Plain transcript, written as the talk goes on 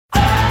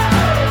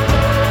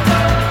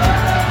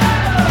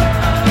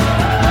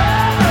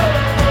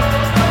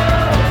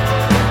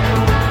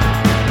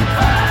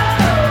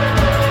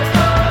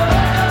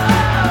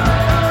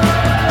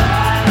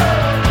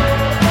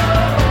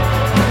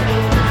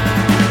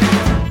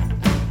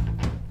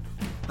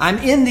I'm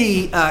in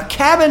the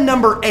cabin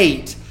number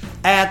 8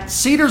 at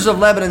Cedars of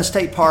Lebanon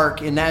State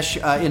Park in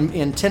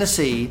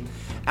Tennessee,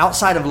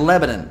 outside of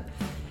Lebanon.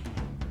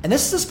 And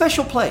this is a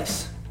special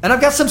place. And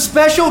I've got some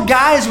special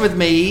guys with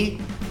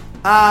me.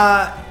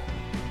 How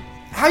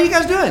are you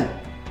guys doing?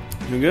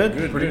 Doing good.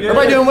 Pretty good.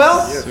 Everybody doing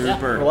well?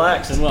 Super.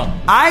 Relax as well.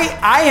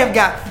 I have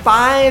got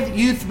 5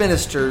 youth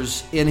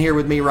ministers in here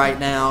with me right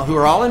now who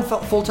are all in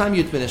full-time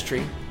youth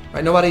ministry.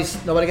 Right? Nobody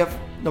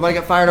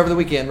got fired over the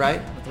weekend, right?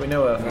 We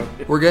know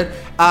of. We're good.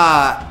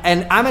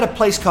 And I'm at a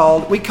place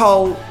called we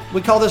call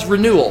this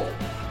Renewal.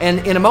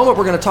 And in a moment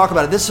we're going to talk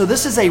about it. This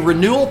is a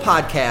Renewal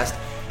podcast.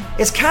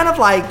 It's kind of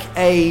like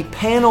a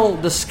panel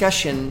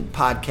discussion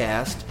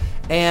podcast,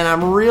 and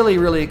I'm really,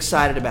 really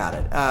excited about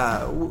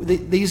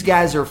it. These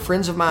guys are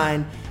friends of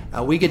mine.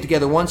 We get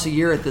together once a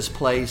year at this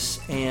place,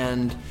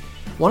 and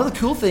one of the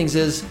cool things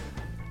is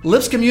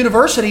Lipscomb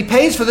University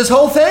pays for this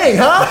whole thing,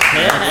 huh?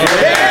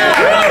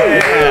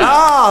 Yeah.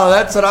 Oh,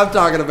 that's what I'm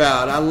talking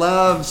about. I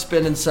love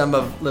spending some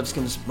of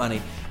Lipscomb's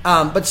money.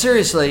 But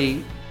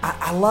seriously,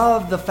 I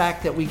love the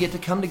fact that we get to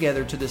come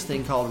together to this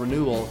thing called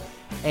Renewal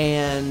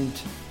and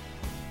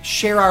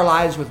share our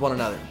lives with one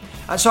another.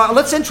 So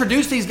let's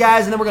introduce these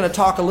guys, and then we're going to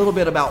talk a little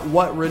bit about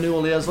what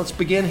Renewal is. Let's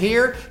begin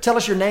here. Tell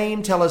us your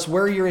name, tell us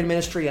where you're in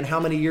ministry, and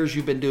how many years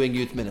you've been doing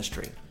youth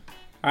ministry.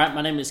 All right,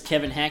 my name is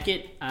Kevin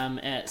Hackett. I'm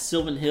at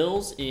Sylvan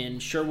Hills in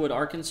Sherwood,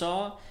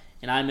 Arkansas,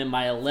 and I'm in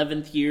my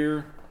 11th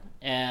year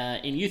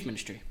in youth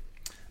ministry.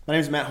 My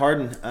name is Matt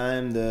Harden.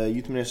 I'm the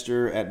youth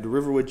minister at the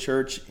Riverwood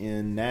Church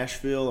in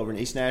Nashville, over in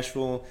East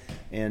Nashville,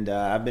 and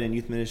I've been in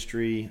youth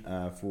ministry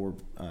for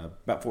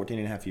about 14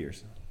 and a half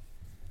years.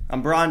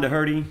 I'm Brian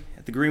Doherty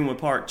at the Greenwood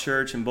Park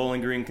Church in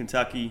Bowling Green,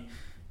 Kentucky.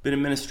 Been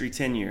in ministry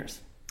 10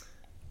 years.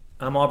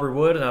 I'm Aubrey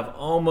Wood, and I've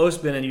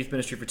almost been in youth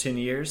ministry for 10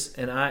 years,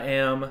 and I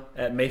am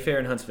at Mayfair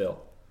in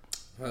Huntsville.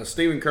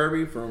 Stephen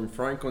Kirby from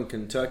Franklin,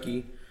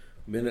 Kentucky.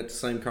 Been at the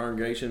same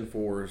congregation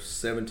for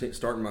starting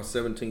my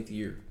 17th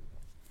year.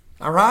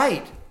 All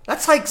right.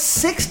 That's like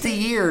 60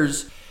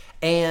 years.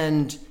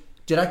 And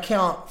did I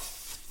count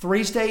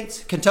 3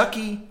 states?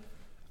 Kentucky,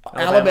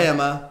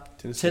 Alabama,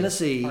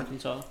 Tennessee,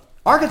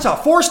 Arkansas,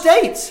 4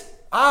 states.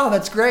 Oh,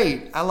 that's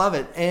great. I love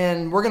it.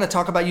 And we're going to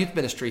talk about youth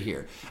ministry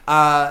here.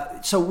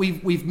 So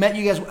we've met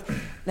you guys.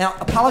 Now,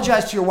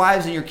 apologize to your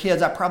wives and your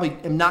kids. I probably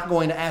am not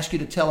going to ask you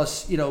to tell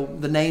us,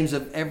 the names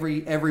of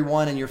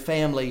everyone in your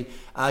family.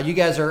 You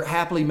guys are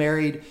happily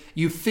married.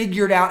 You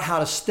figured out how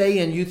to stay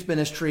in youth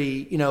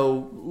ministry,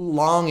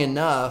 long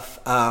enough,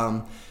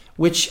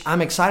 which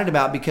I'm excited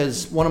about,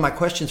 because one of my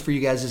questions for you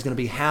guys is going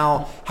to be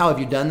how have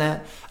you done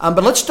that?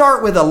 But let's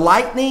start with a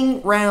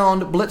lightning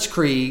round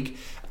blitzkrieg.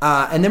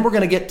 And then we're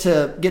going to get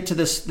to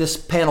this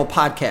panel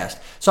podcast.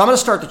 So I'm going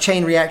to start the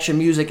chain reaction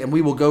music, and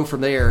we will go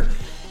from there.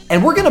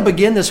 And we're going to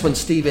begin this one,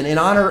 Stephen, in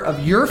honor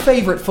of your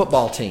favorite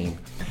football team.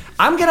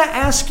 I'm going to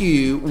ask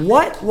you,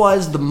 what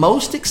was the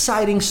most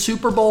exciting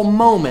Super Bowl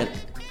moment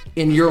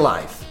in your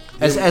life?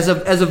 As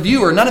a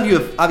viewer, none of you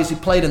have obviously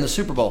played in the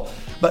Super Bowl,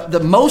 but the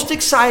most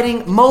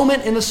exciting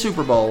moment in the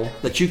Super Bowl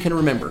that you can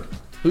remember.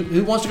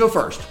 Who wants to go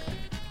first?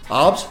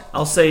 Hobbs?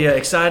 I'll say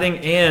exciting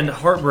and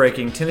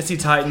heartbreaking. Tennessee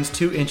Titans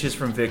 2 inches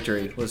from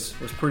victory was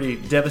pretty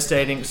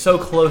devastating. So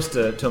close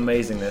to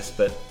amazingness,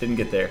 but didn't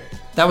get there.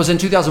 That was in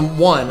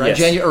 2001, right? Yes.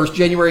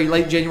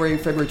 Late January,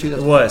 February 2001.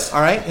 It was.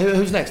 All right.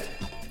 Who's next?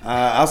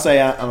 I'll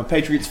say I'm a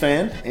Patriots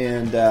fan,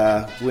 and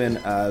when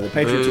the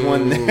Patriots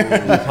won,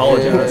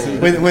 apologize.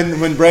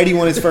 when Brady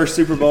won his first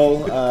Super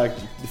Bowl,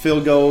 the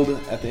field goal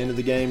at the end of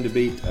the game to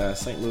beat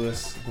St.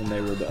 Louis when they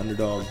were the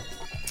underdog.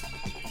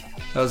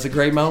 That was a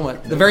great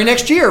moment. The very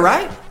next year,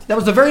 right? That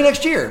was the very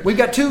next year. We've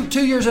got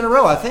two years in a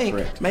row, I think.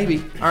 Correct.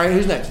 Maybe. All right,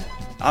 who's next?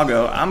 I'll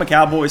go. I'm a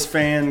Cowboys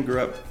fan.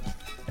 Grew up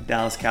a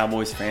Dallas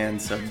Cowboys fan,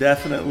 so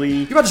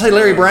definitely. You're about to say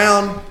Larry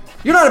Brown?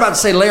 You're not about to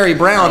say Larry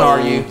Brown,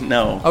 are you?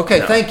 No. Okay,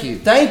 no. Thank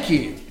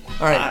you.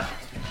 All right.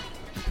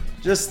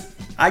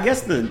 I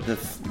guess the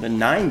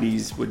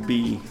 90s would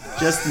be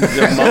just the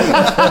moment.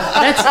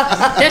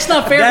 That's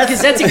not fair, because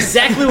that's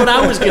exactly what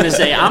I was going to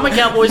say. I'm a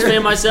Cowboys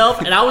fan myself,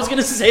 and I was going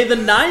to say the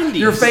 90s.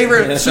 Your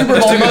favorite Super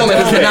Bowl moment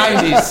is the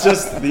 90s.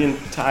 Just the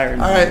entire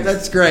 90s. All right,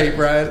 that's great,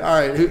 Brian. All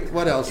right,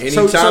 what else?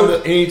 Anytime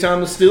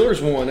the Steelers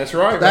won, that's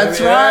right. That's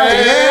baby. right,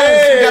 Hey!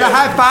 yes. We got a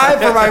high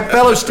five for my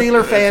fellow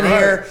Steeler fan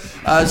here,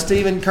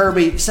 Stephen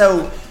Kirby.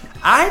 So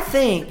I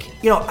think,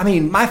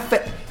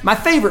 my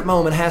favorite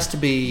moment has to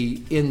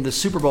be in the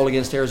Super Bowl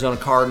against Arizona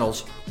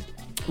Cardinals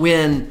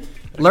when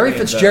Larry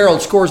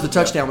Fitzgerald scores the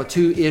touchdown with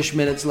 2-ish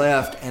minutes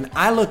left, and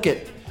I look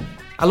at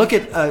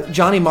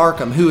Johnny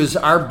Markham, who is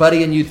our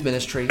buddy in youth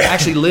ministry,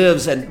 actually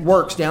lives and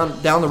works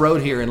down the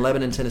road here in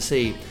Lebanon,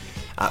 Tennessee.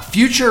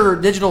 Future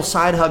Digital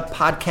Side Hug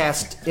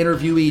podcast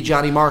interviewee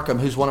Johnny Markham,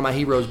 who's one of my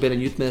heroes, been in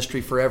youth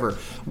ministry forever.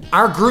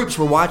 Our groups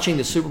were watching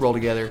the Super Bowl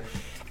together,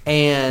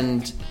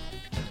 and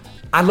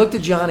I looked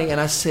at Johnny and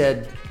I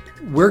said,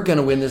 we're going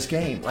to win this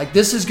game. Like,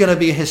 this is going to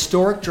be a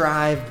historic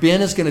drive.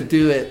 Ben is going to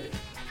do it.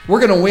 We're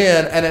going to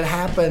win. And it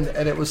happened,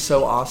 and it was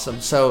so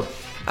awesome. So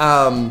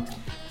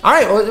All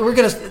right, well,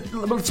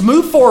 let's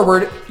move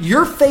forward.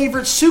 Your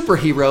favorite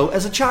superhero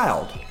as a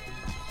child?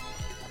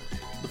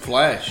 The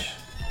Flash.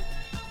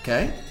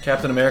 Okay.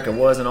 Captain America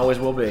was and always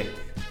will be.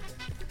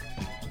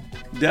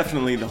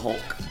 Definitely the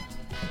Hulk.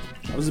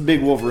 I was a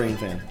big Wolverine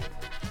fan.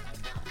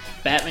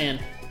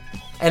 Batman.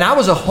 And I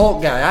was a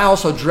Hulk guy. I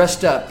also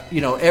dressed up.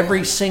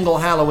 Every single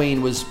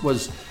Halloween was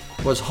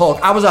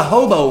Hulk. I was a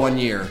hobo one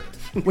year,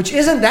 which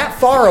isn't that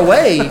far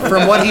away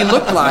from what he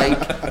looked like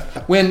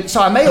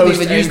so I may have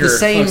even used the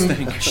same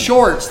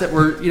shorts that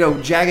were,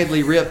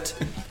 jaggedly ripped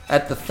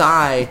at the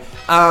thigh.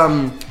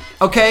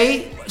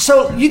 Okay,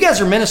 so you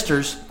guys are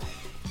ministers,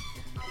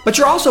 but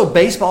you're also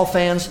baseball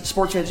fans,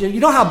 sports fans. You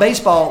know how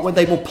baseball, when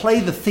they will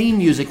play the theme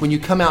music when you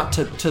come out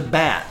to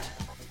bat.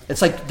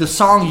 It's like the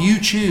song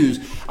you choose.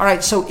 All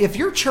right, so if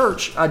your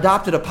church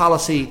adopted a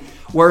policy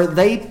where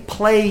they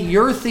play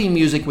your theme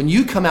music when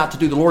you come out to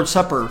do the Lord's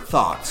Supper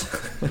thoughts,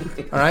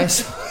 all right?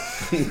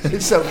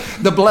 So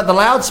the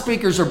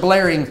loudspeakers are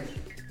blaring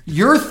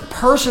your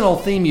personal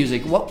theme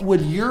music. What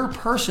would your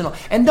personal...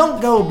 And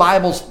don't go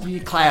Bible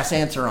class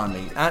answer on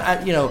me.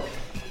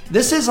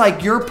 This is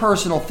like your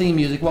personal theme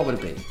music. What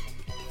would it be?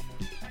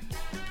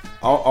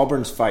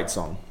 Auburn's fight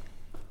song.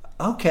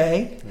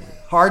 Okay.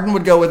 Harden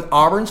would go with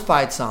Auburn's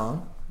fight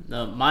song.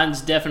 No,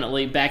 mine's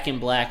definitely Back in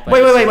Black. By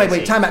Wait.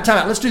 AC/DC. Time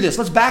out. Let's do this.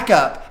 Let's back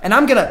up. And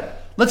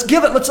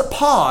let's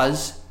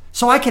pause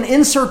so I can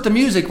insert the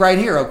music right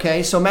here,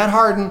 okay? So Matt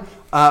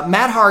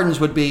Harden's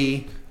would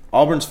be...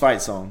 Auburn's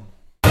fight song.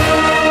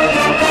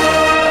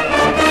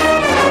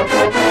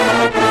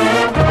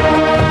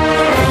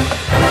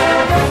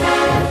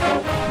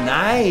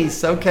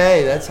 Nice.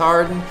 Okay, that's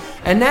Harden.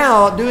 And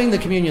now, doing the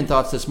communion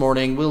thoughts this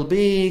morning will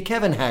be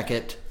Kevin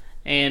Hackett.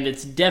 And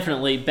it's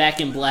definitely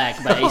Back in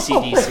Black by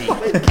AC/DC.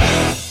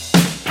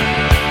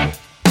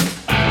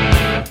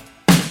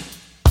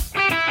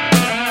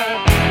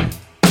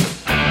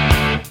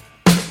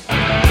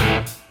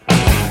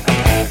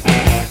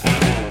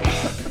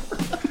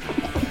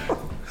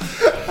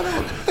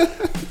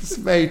 This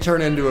may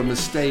turn into a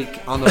mistake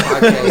on the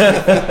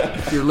podcast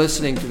if you're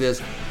listening to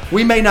this.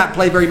 We may not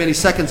play very many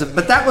seconds of it,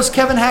 but that was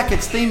Kevin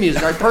Hackett's theme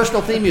music, our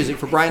personal theme music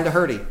for Brian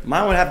Doherty.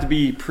 Mine would have to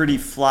be Pretty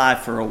Fly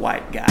for a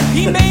white guy.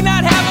 He may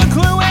not have a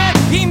clue and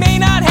he may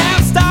not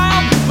have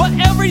style, but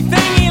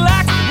everything he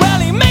lacks, well,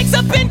 he makes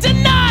up in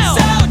denial.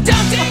 So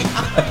don't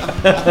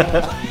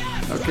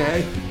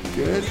Okay,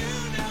 good.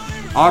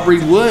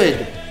 Aubrey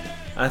Wood.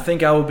 I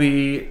think I will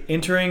be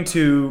entering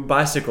to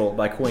Bicycle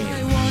by Queen.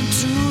 I want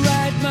to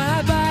ride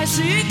my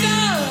bicycle.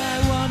 I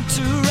want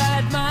to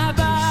ride my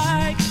bike.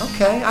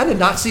 Okay, I did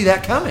not see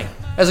that coming.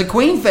 As a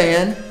Queen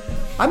fan,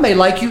 I may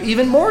like you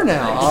even more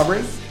now,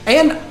 Aubrey.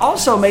 And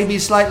also maybe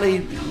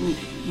slightly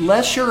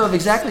less sure of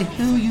exactly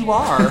who you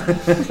are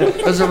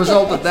as a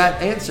result of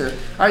that answer.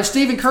 All right,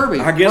 Stephen Kirby.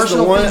 I guess the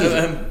personal one theme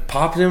music.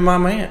 popped in my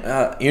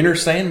man, Inner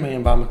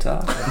Sandman by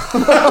Metallica.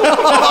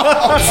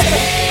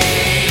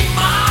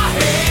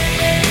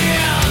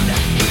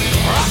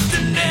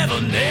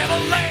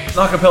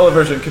 Acapella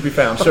version could be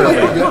found, surely.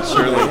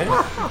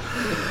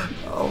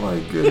 Oh my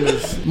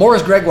goodness.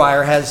 Morris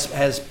Gregoire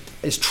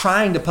is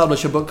trying to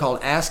publish a book called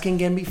Asking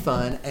Can Be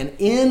Fun, and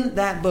in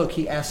that book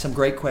he asks some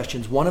great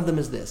questions. One of them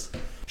is this: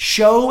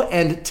 show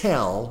and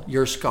tell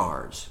your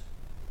scars.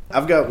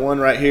 I've got one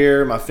right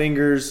here. My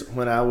fingers,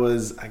 when I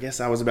was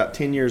about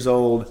 10 years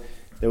old,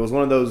 there was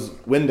one of those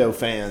window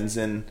fans,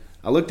 and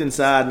I looked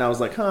inside and I was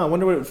like, I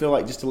wonder what it would feel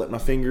like just to let my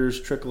fingers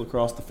trickle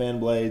across the fan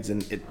blades,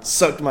 and it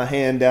sucked my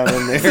hand down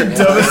in there. The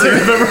dumbest thing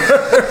I've ever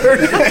heard.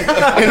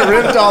 And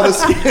ripped all the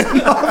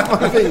skin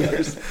off my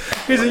fingers.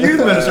 He's a youth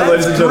minister,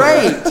 ladies and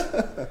gentlemen.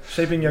 Great.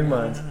 Shaping young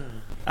minds.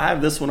 I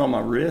have this one on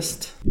my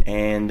wrist,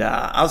 and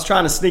I was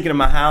trying to sneak into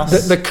my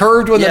house. The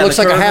curved one that looks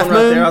the like a curved half one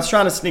right moon? there. I was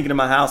trying to sneak into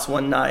my house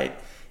one night,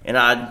 and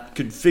I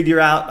could figure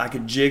out I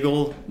could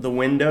jiggle the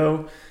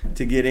window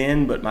to get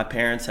in, but my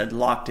parents had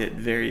locked it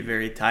very,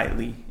 very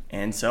tightly.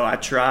 And so I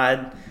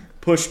tried,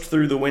 pushed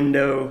through the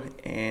window,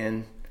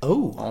 and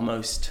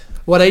almost.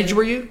 What age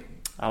were you?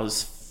 I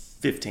was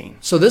 15.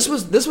 So this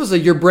was a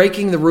you're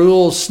breaking the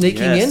rules,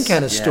 sneaking in Yes,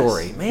 kind of yes,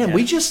 story. Man, yeah.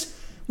 we just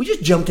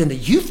jumped into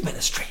youth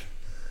ministry.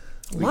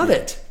 Love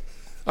it.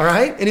 All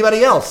right.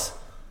 Anybody else?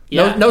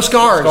 Yeah. No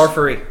scars. Scar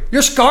free.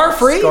 You're scar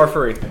free? Scar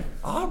free.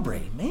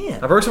 Aubrey,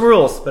 man. I broke some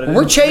rules, but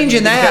We're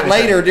changing that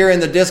later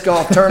during the disc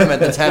golf tournament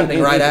that's happening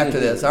right after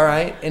this. All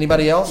right.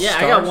 Anybody else? Yeah,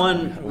 I Scars? got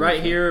one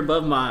right here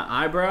above my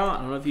eyebrow. I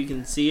don't know if you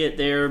can see it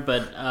there,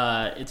 but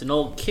it's an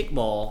old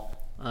kickball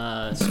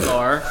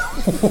scar.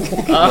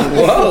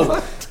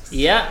 Whoa.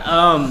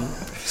 Yeah.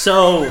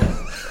 So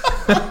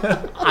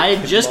I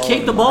had just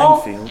kicked the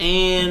ball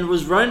and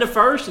was running to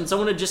first, and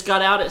someone had just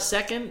got out at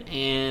second,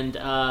 and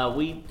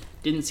we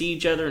didn't see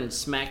each other and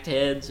smacked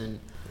heads, and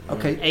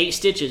 8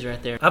 stitches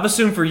right there. I've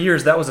assumed for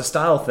years that was a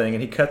style thing,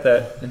 and he cut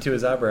that into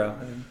his eyebrow.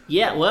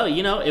 Yeah, well,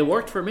 it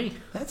worked for me.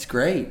 That's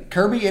great.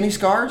 Kirby, any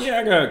scars?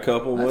 Yeah, I got a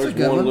couple. That's There's a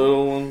good one one.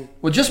 little one.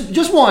 Well,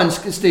 just one,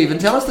 Stephen.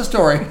 Tell us the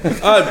story.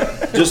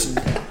 Just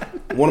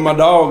one of my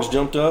dogs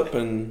jumped up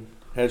and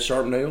had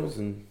sharp nails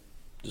and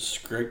just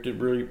scraped it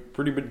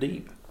pretty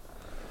deep.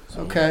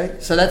 Okay,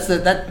 so that's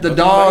the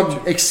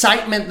dog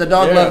excitement. The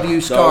dog loved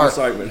you scar. Dog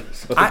excitement.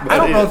 I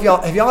don't know if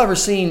y'all ever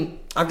seen.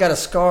 I've got a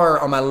scar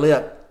on my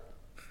lip.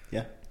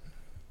 Yeah.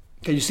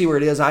 Can you see where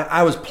it is?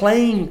 I was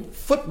playing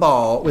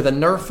football with a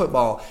Nerf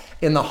football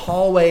in the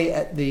hallway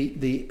at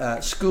the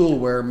school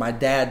where my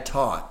dad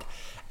taught,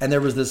 and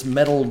there was this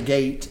metal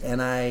gate,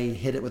 and I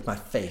hit it with my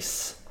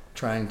face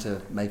trying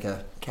to make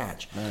a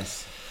catch.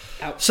 Nice.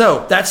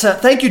 So that's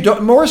thank you,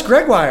 Morris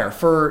Gregoire,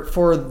 for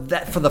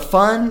the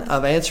fun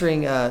of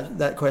answering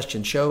that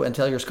question. Show and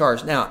tell your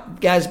scars. Now,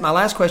 guys, my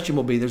last question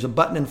will be: there's a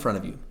button in front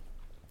of you.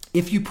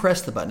 If you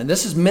press the button, and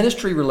this is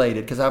ministry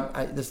related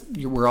because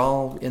we're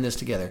all in this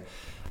together.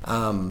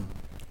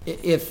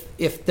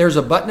 If there's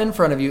a button in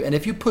front of you, and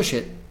if you push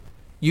it,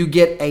 you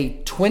get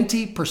a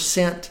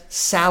 20%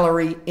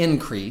 salary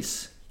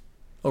increase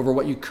over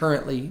what you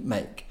currently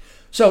make.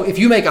 So if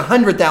you make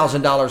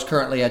 $100,000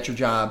 currently at your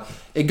job,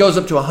 it goes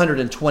up to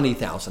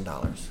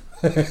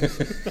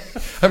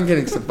 $120,000. I'm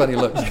getting some funny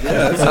looks.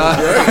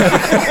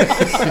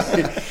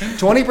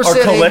 20% Our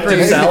collective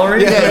increase.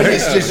 salary? Yeah,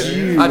 it's just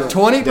you. A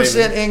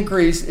 20%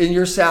 increase in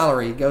your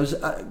salary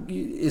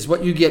is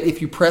what you get if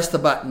you press the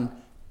button.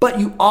 But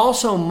you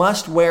also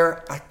must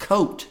wear a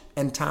coat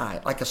and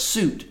tie, like a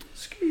suit.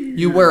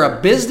 You wear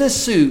a business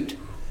suit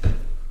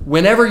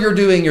whenever you're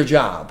doing your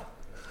job.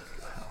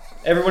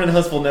 Everyone in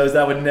Huntsville knows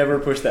that I would never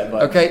push that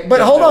button. Okay, but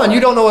hold on. You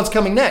don't know what's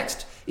coming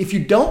next. If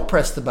you don't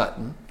press the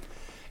button,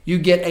 you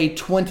get a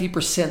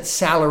 20%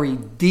 salary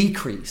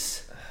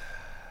decrease.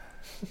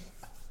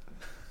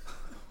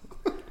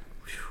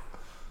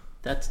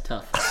 That's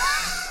tough.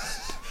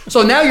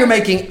 So now you're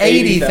making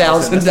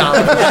 $80,000.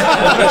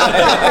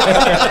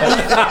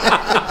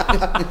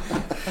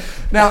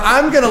 Now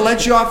I'm going to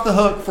let you off the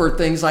hook for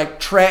things like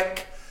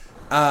Trek.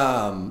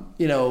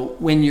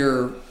 When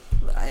you're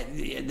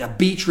a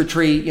beach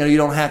retreat, you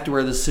don't have to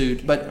wear the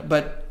suit.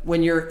 But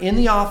when you're in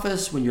the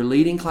office, when you're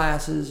leading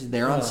classes,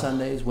 there on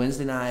Sundays,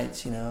 Wednesday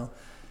nights, Yeah,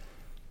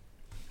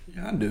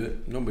 I'd do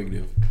it. No big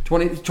deal.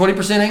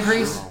 20%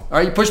 increase. All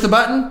right, you push the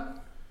button. I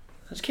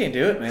just can't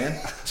do it, man.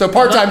 So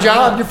part-time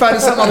job, you're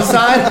finding something on the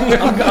side.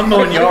 I'm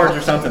mowing yards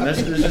or something. This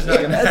is just not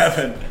going to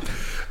happen.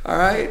 All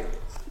right.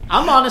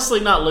 I'm honestly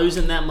not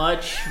losing that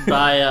much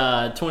by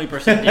 20%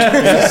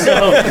 increase,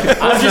 so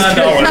I'm just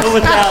going to go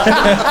with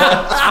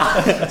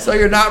that. So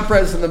you're not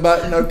pressing the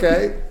button,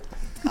 okay?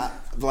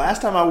 The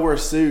last time I wore a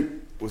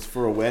suit was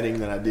for a wedding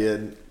that I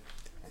did.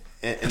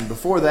 And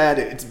before that,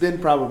 it's been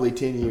probably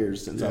 10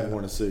 years since I've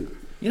worn a suit.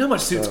 You know how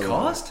much suits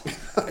cost?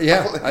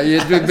 Yeah,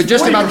 but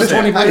just about the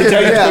 20%. I'm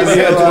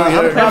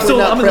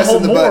going to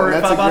hold more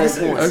if I buy the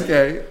suit.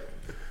 Okay.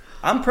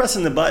 I'm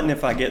pressing the button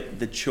if I get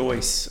the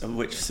choice of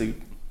which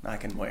suit I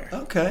can wear.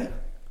 Okay.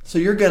 So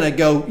you're gonna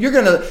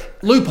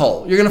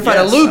loophole. You're gonna find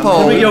a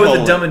loophole. Let me go with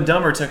the Dumb and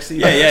Dumber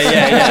tuxedo.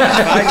 Yeah.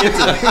 If I get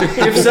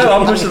to, If so,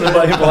 I'm pushing the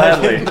button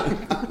gladly.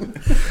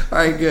 All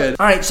right, good.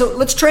 All right, so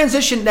let's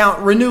transition now.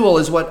 Renewal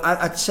is what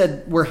I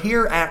said. We're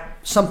here at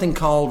something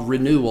called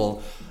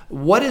Renewal.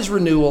 What is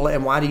Renewal,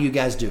 and why do you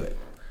guys do it?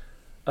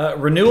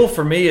 Renewal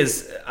for me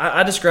is,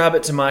 I describe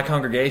it to my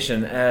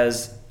congregation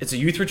as it's a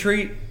youth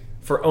retreat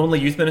for only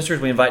youth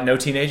ministers. We invite no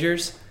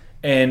teenagers.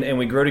 And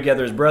we grow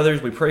together as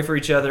brothers. We pray for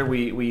each other.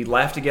 We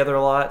laugh together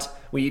a lot.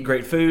 We eat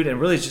great food, and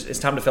really, it's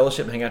time to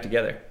fellowship and hang out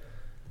together.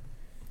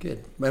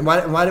 Good. And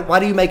why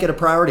do you make it a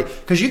priority?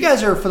 Because you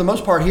guys are, for the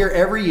most part, here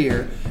every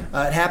year.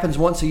 It happens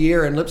once a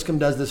year, and Lipscomb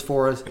does this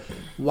for us.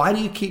 Why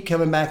do you keep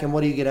coming back, and what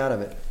do you get out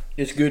of it?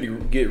 It's good to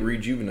get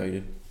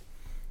rejuvenated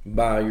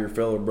by your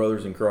fellow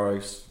brothers in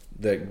Christ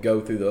that go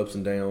through the ups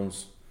and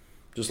downs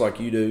just like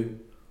you do.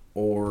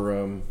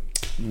 Or,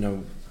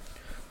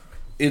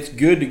 it's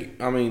good to,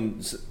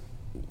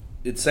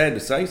 it's sad to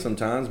say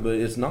sometimes, but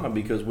it's not,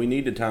 because we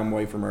need the time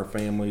away from our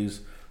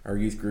families, our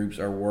youth groups,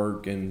 our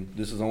work, and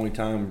this is the only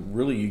time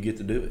really you get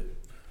to do it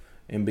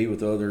and be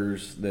with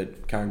others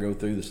that kind of go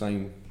through the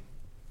same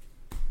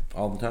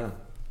all the time.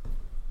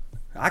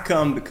 I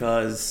come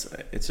because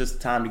it's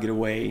just time to get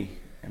away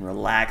and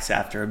relax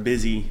after a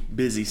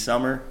busy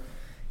summer,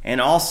 and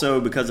also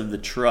because of the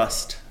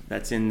trust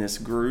that's in this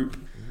group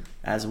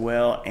as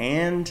well,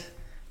 and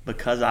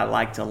because I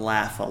like to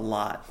laugh a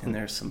lot, and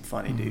there's some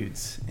funny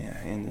dudes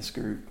in this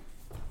group.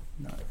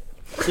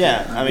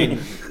 Yeah,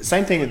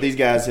 same thing that these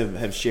guys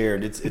have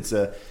shared. It's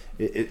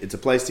a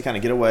place to kind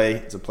of get away.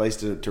 It's a place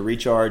to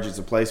recharge. It's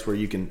a place where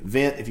you can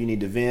vent if you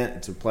need to vent.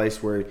 It's a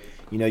place where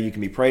you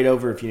can be prayed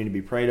over if you need to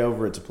be prayed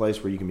over. It's a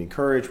place where you can be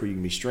encouraged, where you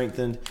can be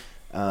strengthened,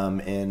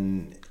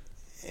 and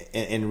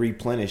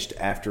replenished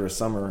after a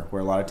summer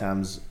where a lot of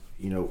times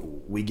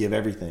we give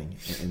everything,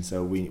 and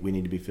so we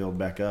need to be filled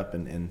back up.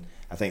 And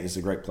I think this is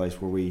a great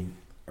place where we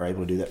are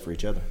able to do that for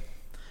each other.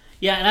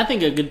 Yeah, and I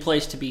think a good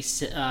place to be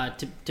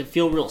to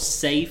feel real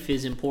safe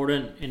is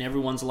important in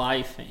everyone's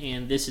life,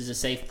 and this is a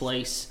safe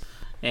place.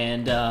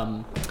 And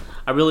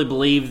I really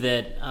believe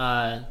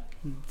that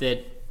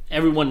that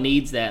everyone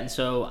needs that, and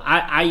so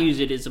I use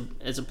it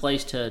as a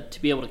place to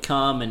be able to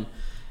come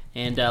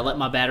and let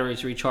my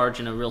batteries recharge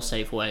in a real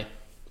safe way.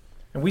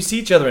 And we see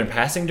each other in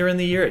passing during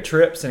the year at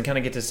trips and kind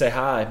of get to say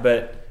hi,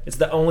 but it's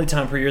the only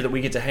time per year that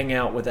we get to hang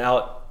out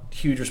without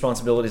huge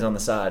responsibilities on the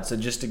side. So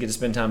just to get to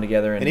spend time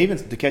together and even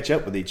to catch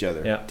up with each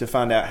other, to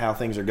find out how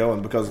things are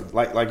going. Because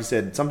like you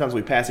said, sometimes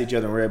we pass each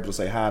other and we're able to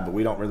say hi, but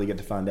we don't really get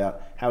to find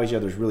out how each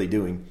other's really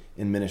doing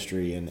in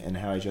ministry and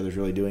how each other's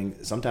really doing.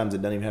 Sometimes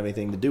it doesn't even have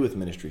anything to do with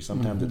ministry.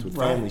 Sometimes it's with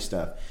family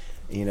stuff,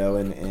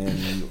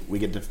 and we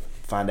get to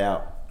find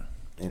out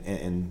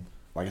and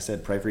like I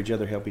said, pray for each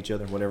other, help each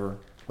other, whatever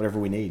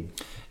we need.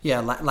 Yeah,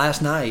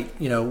 last night,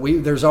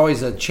 there's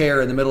always a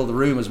chair in the middle of the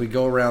room as we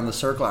go around the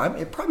circle.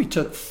 It probably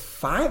took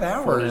 5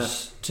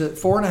 hours to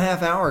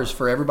 4.5 hours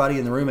for everybody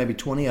in the room, maybe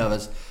 20 of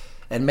us,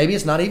 and maybe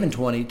it's not even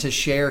 20, to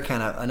share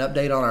kind of an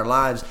update on our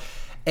lives.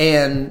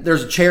 And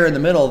there's a chair in the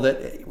middle that,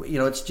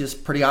 it's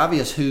just pretty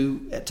obvious who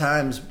at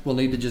times will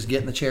need to just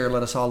get in the chair and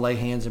let us all lay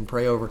hands and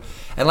pray over.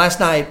 And last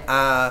night,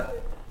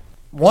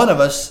 one of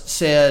us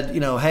said,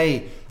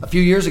 hey, a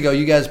few years ago,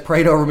 you guys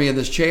prayed over me in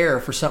this chair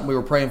for something we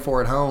were praying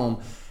for at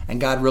home,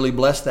 and God really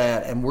blessed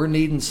that, and we're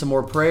needing some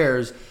more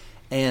prayers,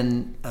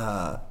 and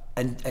got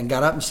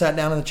up and sat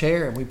down in the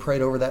chair, and we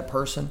prayed over that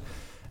person.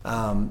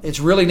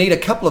 It's really neat. A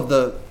couple of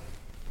the,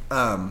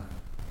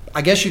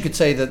 I guess you could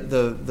say that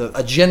the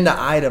agenda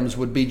items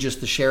would be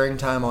just the sharing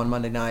time on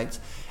Monday nights,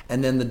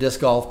 and then the disc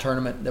golf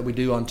tournament that we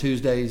do on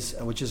Tuesdays,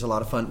 which is a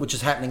lot of fun, which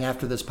is happening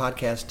after this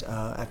podcast,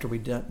 after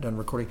we've done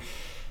recording.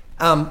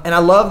 And I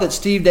love that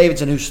Steve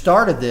Davidson, who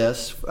started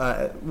this,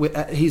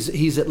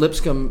 he's at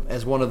Lipscomb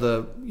as one of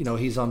the,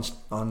 he's on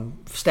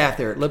staff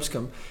there at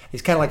Lipscomb.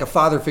 He's kind of like a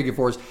father figure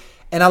for us.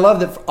 And I love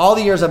that for all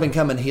the years I've been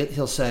coming,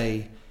 he'll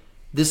say,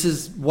 this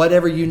is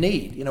whatever you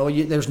need.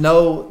 There's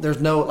no,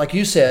 like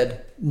you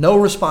said, no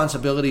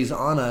responsibilities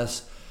on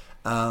us.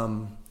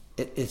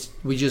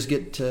 We just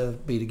get to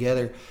be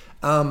together.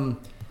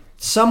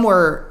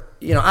 Somewhere,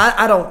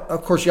 I don't,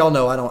 of course y'all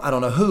know, I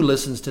don't know who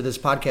listens to this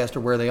podcast or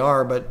where they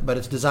are, but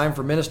it's designed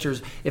for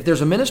ministers. If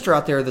there's a minister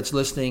out there that's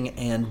listening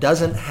and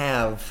doesn't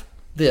have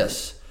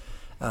this,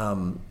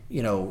 and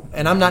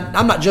I'm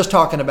not just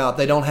talking about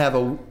they don't have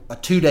a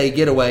 2-day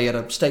getaway at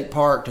a state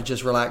park to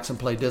just relax and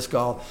play disc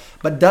golf,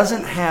 but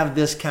doesn't have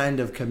this kind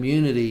of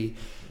community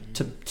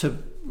to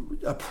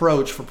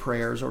approach for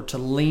prayers or to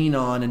lean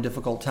on in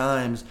difficult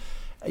times.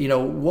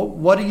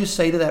 What do you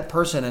say to that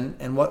person,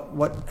 and what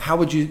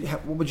would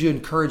you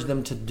encourage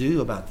them to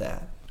do about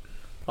that?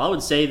 Well, I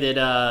would say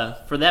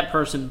that for that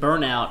person,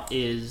 burnout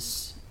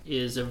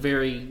is a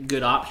very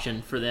good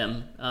option for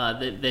them.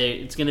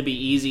 It's going to be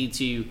easy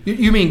to.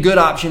 You mean good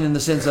option in the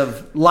sense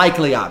of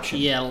likely option?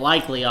 Yeah,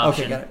 likely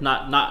option. Okay,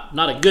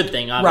 not a good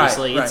thing.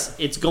 Obviously, right.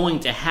 It's going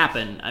to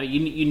happen. I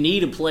mean, you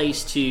need a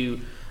place to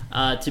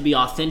be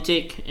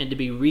authentic and to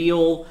be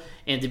real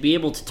and to be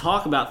able to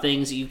talk about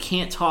things that you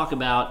can't talk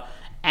about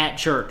at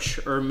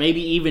church or maybe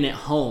even at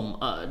home,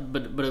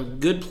 but a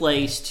good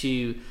place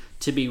to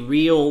be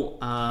real,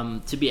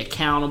 to be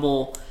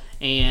accountable,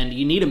 and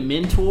you need a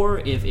mentor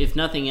if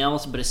nothing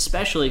else, but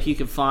especially if you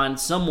can find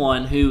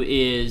someone who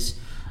is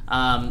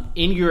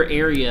in your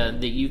area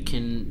that you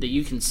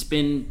can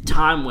spend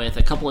time with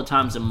a couple of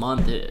times a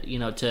month,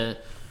 to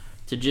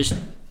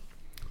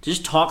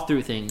just talk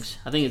through things.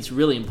 I think it's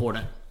really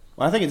important.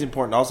 Well, I think it's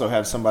important to also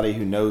have somebody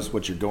who knows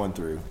what you're going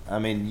through. I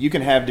mean, you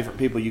can have different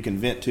people you can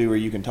vent to or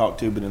you can talk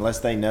to, but unless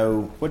they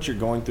know what you're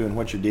going through and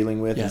what you're dealing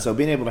with, and so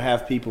being able to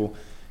have people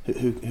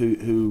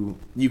who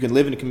you can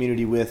live in a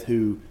community with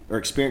who are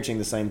experiencing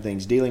the same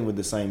things, dealing with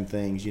the same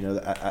things,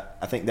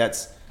 I think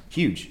that's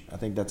huge. I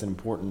think that's an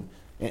important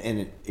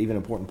and even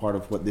important part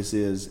of what this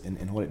is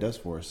and what it does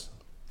for us.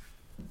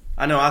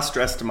 I know I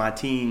stress to my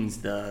teens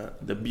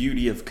the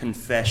beauty of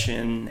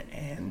confession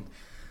and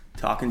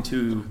talking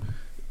to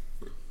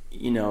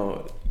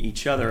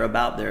each other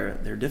about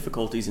their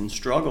difficulties and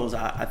struggles.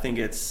 I think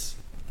it's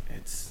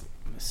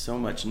so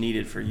much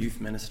needed for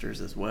youth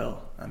ministers as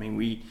well. I mean,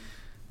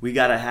 we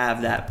got to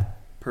have that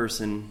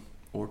person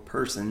or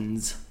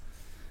persons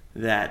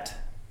that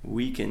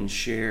we can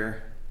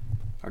share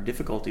our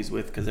difficulties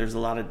with, because there's a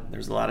lot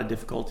of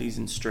difficulties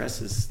and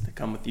stresses that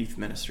come with youth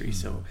ministry.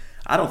 So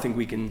I don't think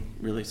we can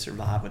really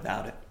survive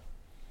without it.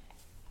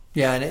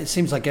 Yeah, and it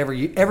seems like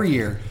every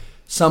year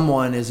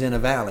someone is in a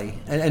valley,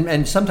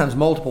 and sometimes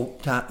multiple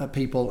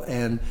people,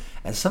 and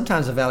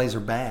sometimes the valleys are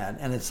bad,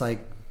 and it's like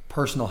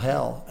personal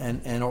hell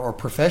or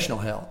professional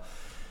hell.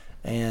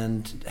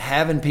 And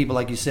having people,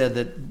 like you said,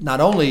 that not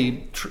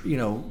only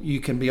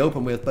you can be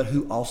open with, but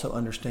who also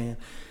understand,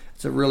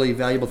 it's a really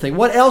valuable thing.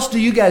 What else do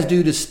you guys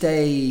do to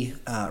stay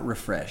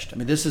refreshed? I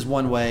mean, this is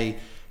one way.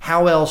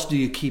 How else do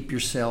you keep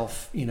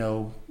yourself,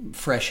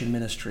 fresh in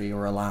ministry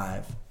or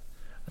alive?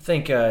 I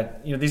think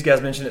these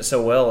guys mentioned it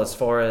so well as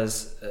far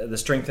as the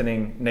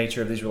strengthening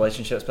nature of these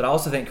relationships, but I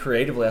also think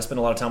creatively I spend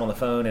a lot of time on the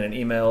phone and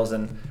in emails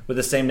and with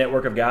the same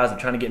network of guys. I'm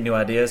trying to get new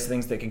ideas,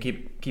 things that can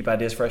keep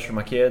ideas fresh for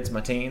my kids,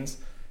 my teens,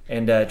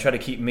 and try to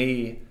keep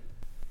me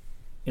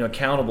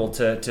accountable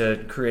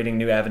to creating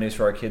new avenues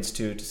for our kids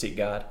to seek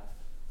God.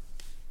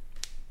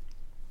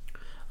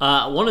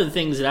 One of the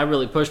things that I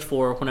really pushed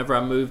for whenever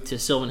I moved to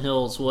Sylvan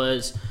Hills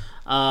was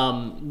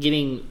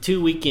getting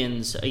 2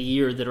 weekends a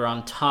year that are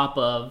on top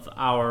of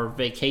our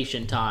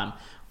vacation time,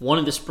 one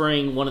in the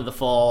spring, one in the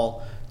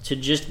fall, to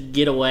just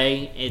get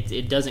away.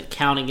 It doesn't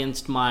count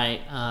against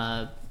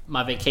my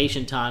my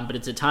vacation time, but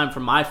it's a time for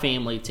my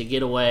family to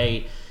get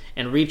away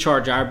and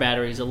recharge our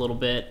batteries a little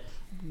bit,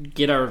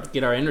 get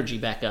our energy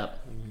back up.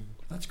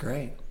 That's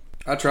great.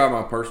 I try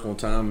my personal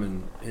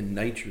time in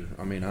nature.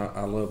 I mean,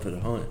 I love to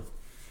hunt.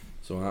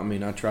 So, I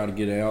mean, I try to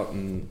get out,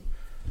 and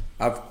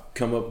I've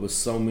come up with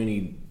so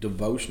many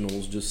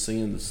devotionals just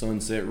seeing the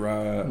sunset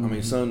rise. I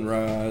mean,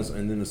 sunrise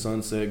and then the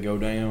sunset go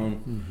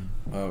down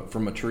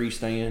from a tree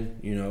stand,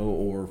 you know,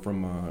 or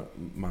from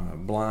my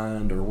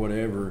blind or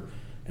whatever.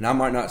 And I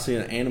might not see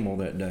an animal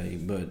that day,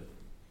 but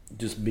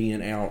just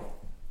being out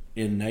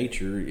in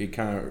nature, it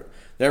kind of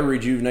that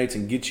rejuvenates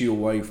and gets you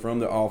away from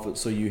the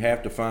office. So you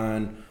have to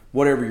find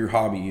whatever your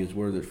hobby is,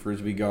 whether it's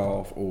frisbee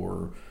golf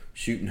or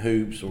shooting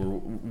hoops or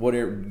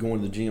whatever,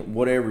 going to the gym,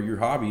 whatever your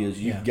hobby is,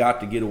 you've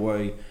got to get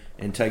away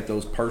and take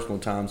those personal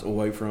times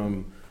away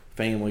from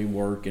family,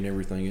 work, and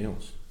everything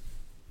else.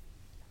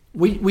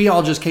 We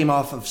all just came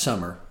off of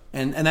summer.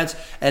 And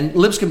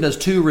Lipscomb does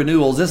 2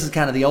 renewals. This is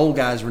kind of the old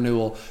guys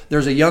renewal.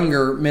 There's a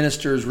younger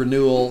ministers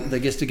renewal that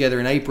gets together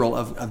in April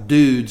of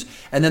dudes,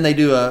 and then they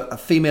do a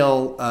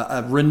female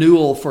a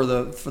renewal for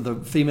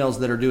the females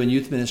that are doing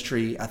youth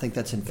ministry. I think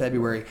that's in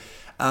February.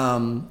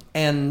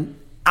 And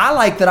I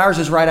like that ours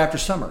is right after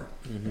summer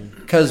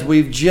because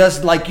we've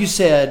just, like you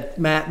said,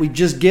 Matt, we've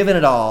just given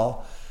it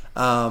all,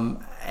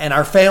 and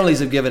our families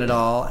have given it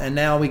all, and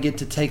now we get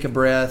to take a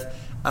breath.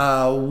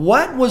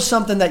 What was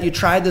something that you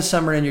tried this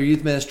summer in your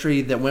youth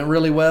ministry that went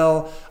really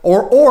well?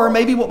 Or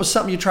maybe what was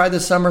something you tried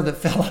this summer that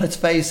fell on its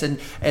face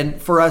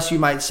and for us you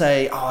might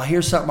say, oh,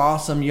 here's something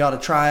awesome, you ought to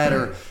try it,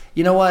 or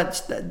you know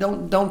what,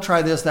 don't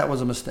try this, that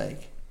was a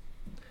mistake.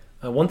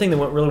 One thing that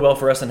went really well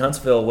for us in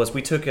Huntsville was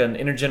we took an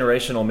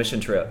intergenerational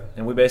mission trip,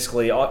 and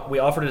we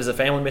offered it as a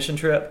family mission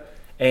trip.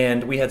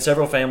 And we had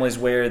several families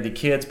where the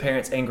kids,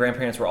 parents, and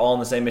grandparents were all on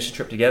the same mission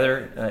trip together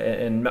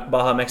in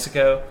Baja,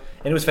 Mexico.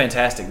 And it was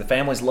fantastic. The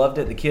families loved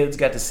it. The kids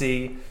got to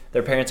see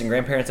their parents and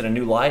grandparents in a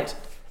new light.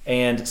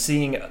 And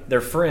seeing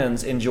their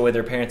friends enjoy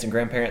their parents and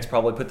grandparents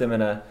probably put them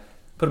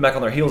back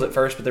on their heels at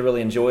first, but they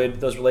really enjoyed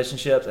those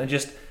relationships and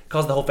just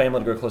caused the whole family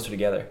to grow closer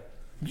together.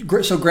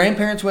 So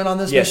grandparents went on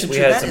this mission trip?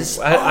 Yes,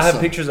 we had some. I have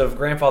pictures of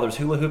grandfathers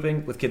hula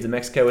hooping with kids in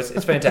Mexico.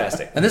 It's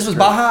fantastic. And this was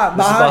Baja?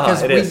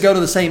 Because we go to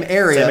the same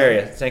area. Same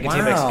area, San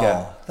Quintín,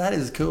 Mexico. That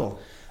is cool.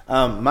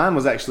 Mine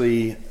was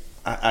actually,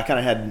 I kind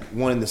of had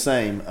one in the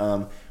same.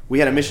 We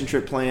had a mission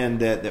trip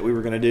planned that we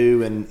were going to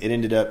do, and it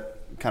ended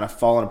up kind of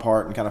falling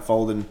apart and kind of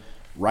folding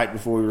right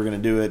before we were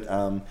going to do it.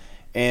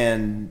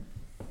 And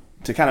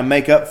to kind of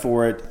make up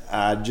for it,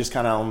 I just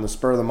kind of on the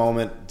spur of the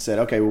moment said,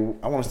 okay, well,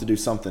 I want us to do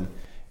something.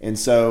 And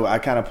so I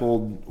kind of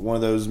pulled one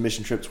of those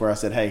mission trips where I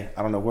said, hey,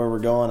 I don't know where we're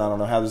going. I don't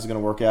know how this is going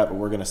to work out, but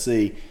we're going to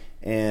see.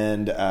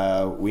 And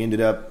we ended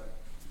up,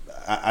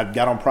 I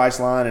got on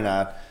Priceline and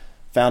I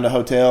found a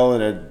hotel at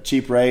a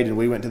cheap rate, and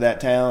we went to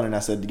that town, and I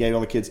gave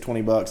all the kids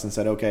 $20 and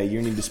said, okay,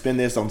 you need to spend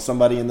this on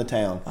somebody in the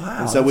town. Wow,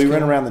 and so we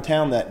went around the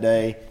town that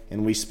day,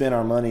 and we spent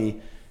our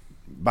money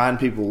buying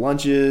people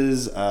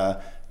lunches,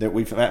 that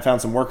we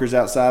found some workers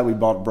outside. We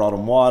brought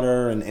them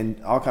water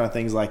and all kind of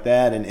things like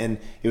that. And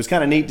it was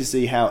kind of neat to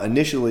see how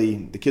initially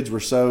the kids were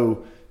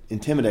so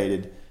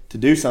intimidated to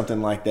do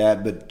something like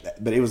that.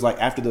 But it was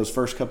like after those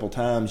first couple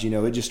times,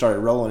 it just started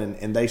rolling,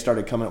 and they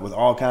started coming up with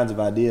all kinds of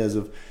ideas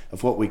of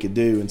what we could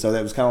do. And so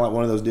that was kind of like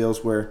one of those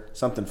deals where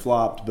something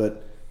flopped,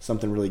 but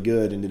something really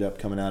good ended up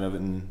coming out of it.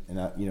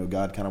 And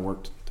God kind of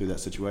worked through that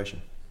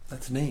situation.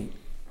 That's neat.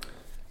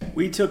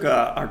 We took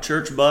our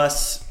church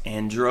bus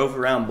and drove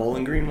around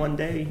Bowling Green one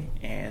day,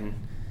 and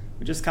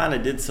we just kind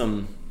of did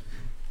some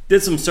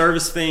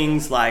service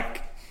things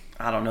like,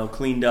 I don't know,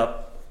 cleaned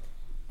up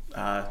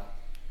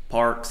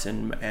parks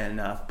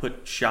and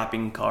put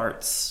shopping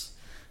carts,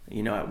 at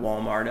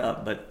Walmart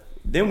up. But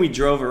then we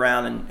drove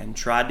around and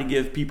tried to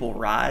give people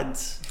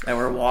rides that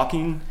were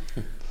walking.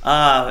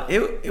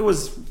 It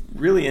was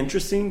really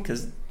interesting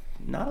because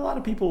not a lot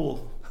of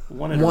people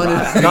wanted to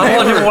ride. Not a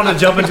lot of people wanted to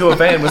jump into a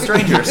van with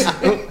strangers.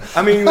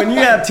 I mean, when you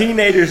have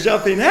teenagers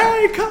jumping,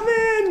 hey, come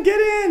in, get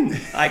in.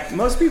 Like,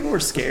 most people were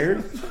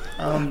scared.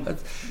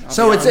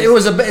 So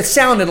it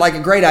sounded like a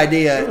great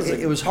idea.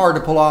 It was hard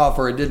to pull off,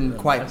 or it didn't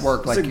quite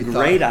work like you thought. It's a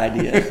great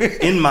idea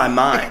in my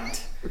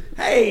mind.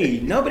 Hey,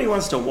 nobody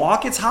wants to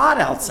walk. It's hot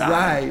outside.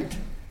 Right.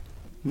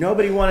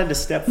 Nobody wanted to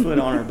step foot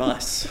on our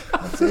bus.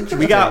 That's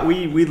interesting.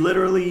 We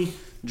literally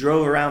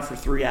drove around for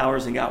 3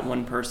 hours and got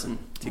one person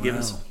to give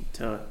us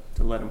to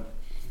let them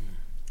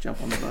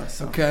jump on the bus.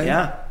 So, okay.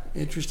 Yeah.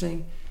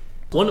 Interesting.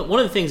 One of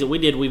the things that we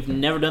did, we've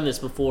never done this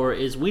before,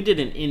 is we did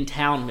an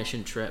in-town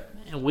mission trip,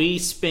 and we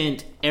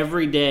spent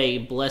every day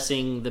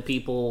blessing the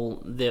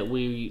people that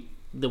we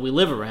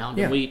live around.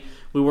 Yeah. And we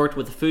worked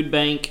with the food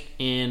bank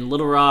in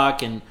Little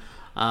Rock, and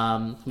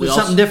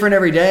something different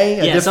every day.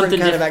 A different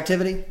kind of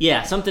activity.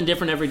 Yeah, something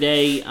different every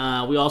day.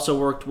 We also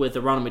worked with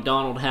the Ronald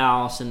McDonald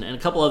House and a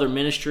couple other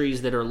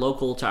ministries that are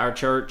local to our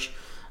church.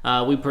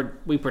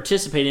 We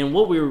participated in.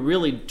 What we were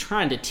really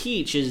trying to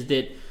teach is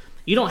that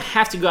you don't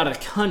have to go out of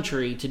the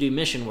country to do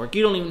mission work.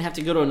 You don't even have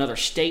to go to another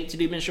state to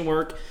do mission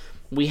work.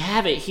 We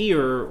have it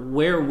here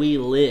where we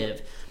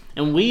live.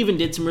 And we even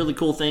did some really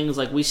cool things,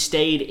 like we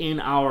stayed in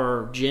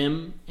our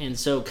gym, and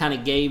so kind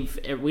of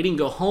we didn't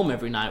go home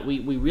every night. We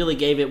really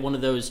gave it one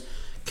of those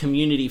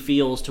community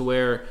feels to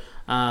where,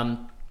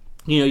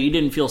 you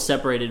didn't feel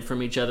separated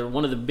from each other.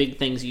 One of the big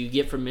things you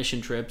get from mission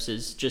trips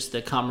is just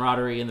the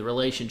camaraderie and the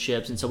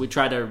relationships, and so we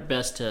tried our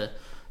best to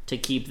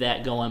keep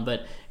that going.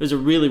 But it was a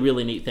really,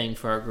 really neat thing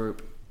for our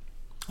group.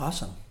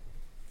 Awesome.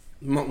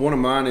 One of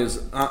mine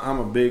is I'm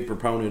a big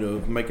proponent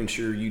of making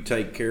sure you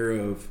take care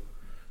of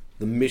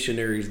the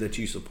missionaries that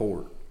you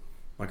support.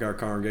 Like our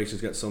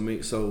congregation's got so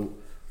many, so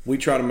we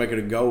try to make it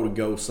a goal to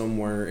go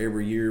somewhere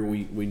every year.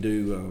 We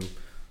do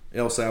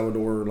El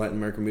Salvador, Latin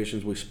American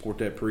missions. We support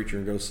that preacher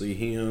and go see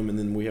him, and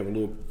then we have a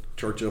little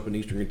church up in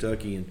Eastern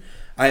Kentucky. And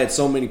I had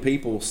so many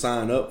people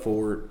sign up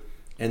for it,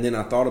 and then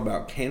I thought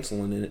about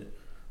canceling it,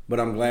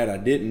 but I'm glad I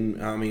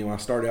didn't. I mean, I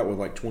started out with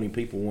like 20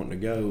 people wanting to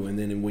go, and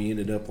then we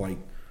ended up like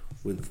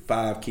with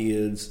 5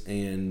 kids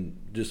and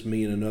just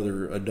me and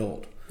another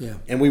adult. Yeah.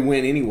 And we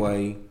went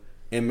anyway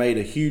and made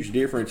a huge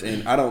difference.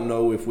 And I don't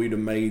know if we'd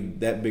have made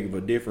that big of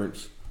a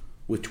difference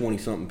with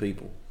 20-something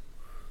people.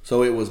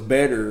 So it was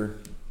better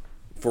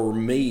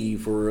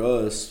for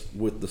us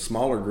with the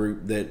smaller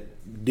group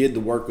that did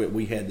the work that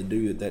we had to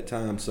do at that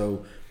time.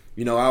 So,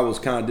 I was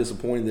kind of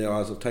disappointed that I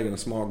was taking a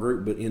small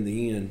group, but in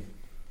the end,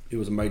 it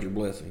was a major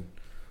blessing.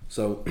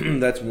 So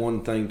that's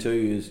one thing too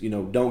is,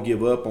 don't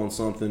give up on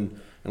something.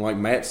 And like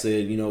Matt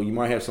said, you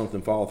might have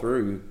something fall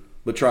through,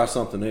 but try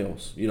something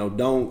else.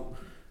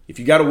 If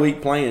you got a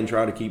weak plan,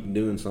 try to keep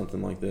doing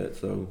something like that.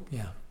 So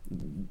yeah,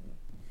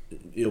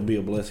 it'll be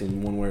a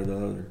blessing one way or the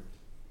other.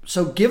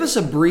 So give us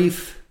a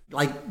brief,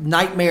 like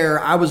Nightmare,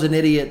 I was an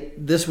idiot,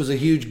 this was a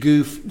huge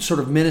goof sort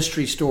of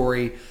ministry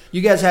story.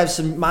 You guys have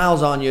some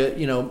miles on you,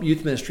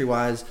 youth ministry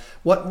wise.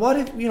 What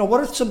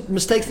are some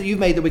mistakes that you've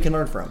made that we can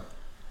learn from?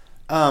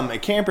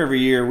 At camp every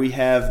year we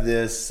have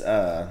this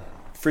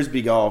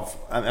frisbee golf.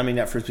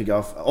 Not frisbee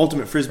golf,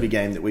 ultimate frisbee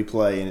game that we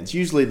play, and it's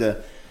usually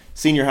the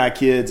senior high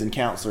kids and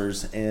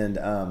counselors. And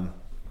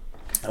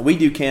we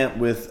do camp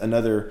with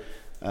another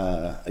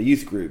a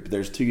youth group.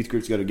 There's 2 youth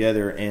groups go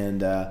together,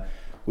 and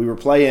we were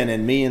playing,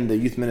 and me and the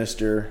youth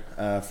minister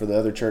for the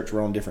other church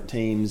were on different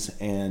teams.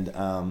 And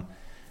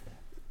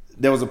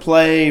there was a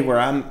play where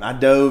I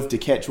dove to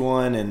catch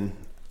one, and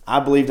I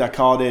believed I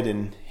caught it,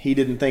 and he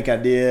didn't think I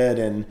did,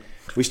 and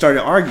we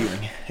started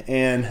arguing.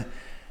 And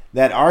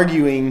that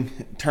arguing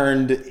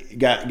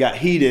got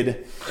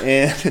heated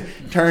and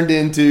turned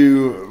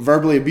into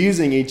verbally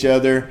abusing each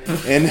other.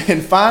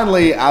 And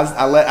finally,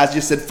 I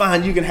just said,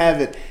 "Fine, you can have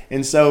it."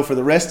 And so for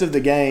the rest of the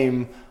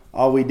game,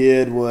 all we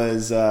did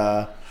was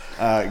go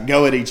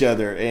at each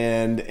other.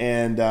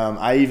 And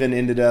I even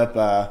ended up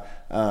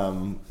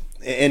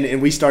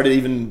and we started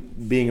even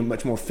being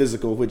much more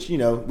physical, which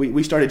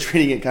we started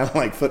treating it kind of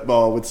like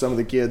football with some of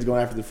the kids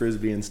going after the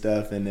frisbee and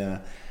stuff.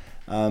 And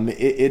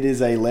it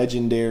is a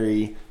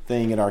legendary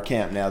thing at our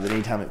camp now that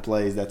anytime it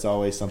plays, that's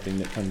always something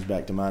that comes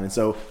back to mind. And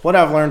so what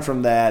I've learned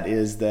from that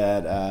is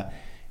that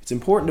it's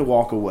important to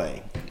walk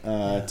away,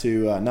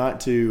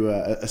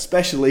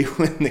 especially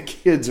when the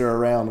kids are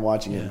around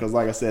watching it, because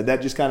like I said,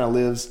 that just kind of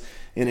lives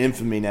in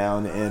infamy now.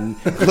 And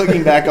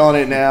looking back on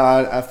it now,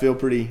 I feel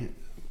pretty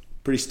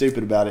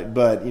stupid about it.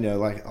 But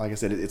like I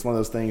said, it's one of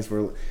those things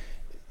where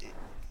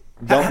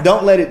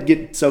don't let it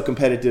get so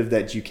competitive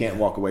that you can't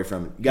walk away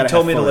from it. You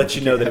told me to let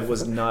you know that it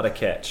was not a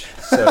catch.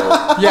 So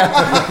yeah.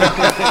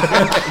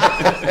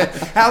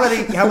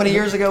 How many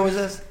years ago was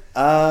this?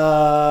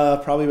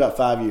 Probably about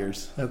 5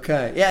 years.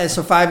 Okay. Yeah,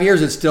 so 5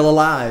 years it's still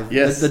alive.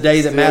 Yes. The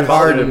day that Matt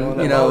Harden,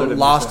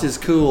 lost him. His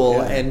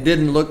cool and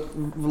didn't look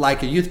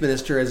like a youth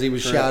minister as he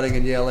was shouting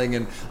and yelling,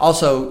 and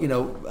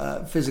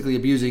also, physically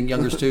abusing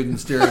younger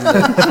students during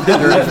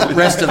the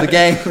rest of the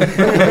game.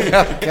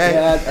 Okay.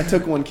 Yeah, I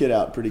took one kid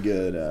out pretty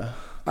good.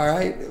 All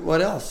right.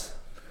 What else?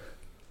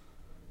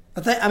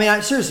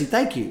 Seriously,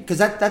 thank you, because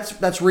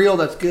that's real.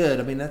 That's good.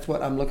 That's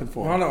what I'm looking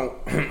for. Well,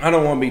 I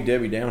don't want to be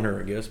Debbie Downer,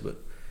 I guess, but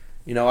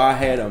I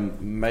had a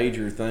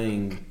major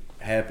thing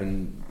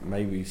happen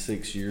maybe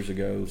 6 or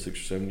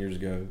 7 years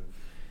ago,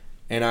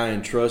 and I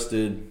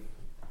entrusted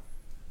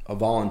a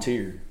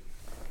volunteer,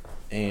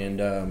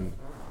 and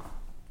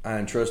I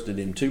entrusted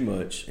him too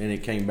much, and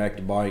it came back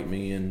to bite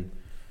me, and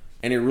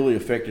it really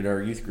affected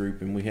our youth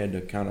group, and we had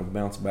to kind of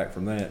bounce back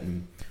from that.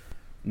 And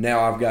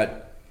now I've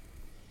got,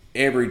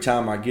 every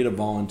time I get a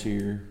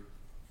volunteer,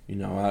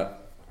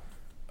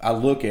 I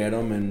look at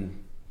them and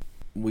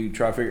we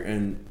try to figure,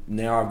 and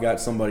now I've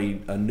got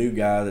a new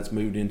guy that's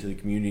moved into the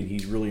community, and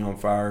he's really on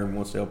fire and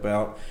wants to help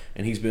out,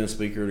 and he's been a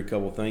speaker at a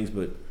couple of things.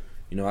 But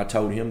I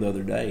told him the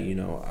other day,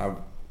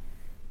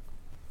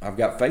 I've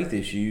got faith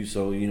issues,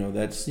 so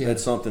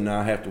that's something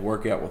I have to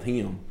work out with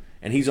him,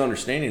 and he's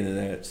understanding of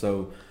that.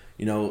 So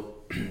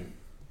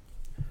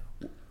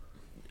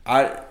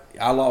I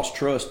lost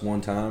trust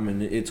one time,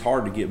 and it's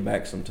hard to get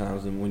back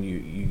sometimes, and when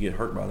you get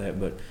hurt by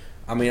that. But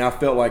I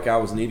felt like I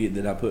was an idiot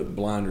that I put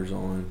blinders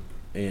on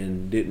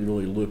and didn't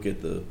really look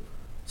at the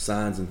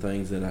signs and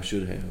things that I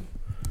should have.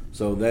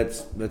 So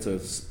that's a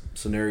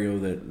scenario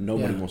that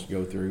nobody wants to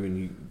go through, and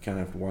you kind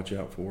of have to watch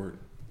out for it.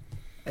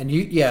 And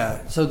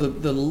so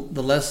the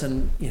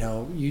lesson,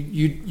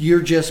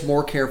 you're just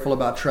more careful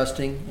about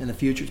trusting in the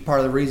future. It's part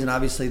of the reason,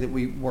 obviously, that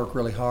we work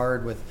really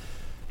hard with,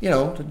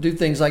 to do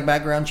things like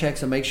background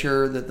checks and make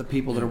sure that the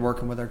people that are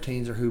working with our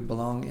teens are who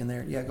belong in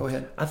there. Yeah, go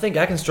ahead. I think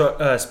I can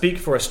speak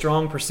for a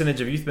strong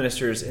percentage of youth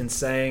ministers in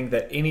saying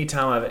that any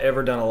time I've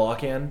ever done a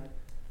lock-in,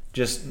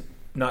 just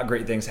not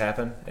great things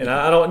happen. And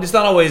it's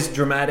not always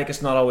dramatic.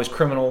 It's not always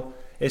criminal.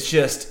 It's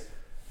just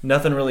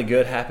nothing really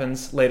good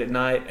happens late at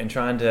night, and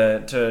trying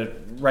to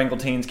wrangle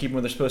teens, keep them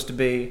where they're supposed to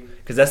be,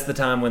 because that's the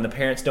time when the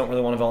parents don't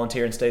really want to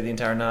volunteer and stay the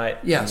entire night.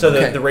 Yeah. So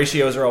the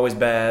ratios are always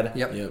bad.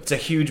 Yep. It's a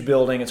huge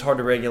building. It's hard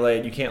to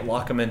regulate. You can't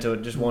lock them into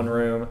just one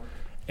room.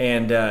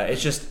 And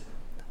it's just,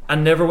 I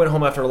never went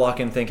home after a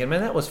lock-in thinking, man,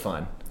 that was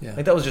fun. Yeah.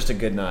 Like, that was just a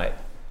good night.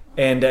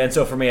 And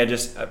so for me, I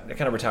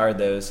kind of retired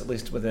those, at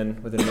least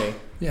within me.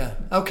 Yeah.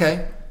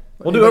 Okay.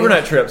 We'll do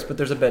overnight trips, but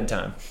there's a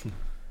bedtime.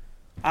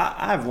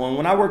 I have one.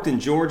 When I worked in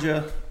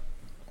Georgia,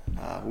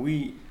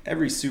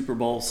 every Super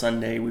Bowl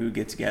Sunday we would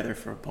get together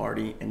for a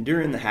party, and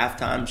during the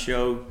halftime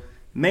show,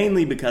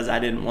 mainly because I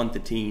didn't want the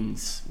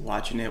teens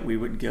watching it, we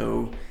would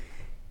go,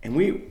 and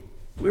we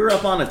were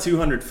up on a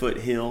 200-foot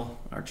hill,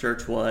 our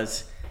church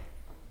was,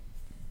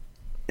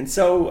 and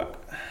so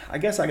I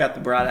guess I got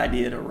the bright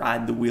idea to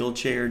ride the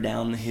wheelchair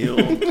down the hill.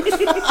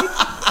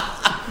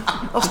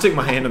 I'll stick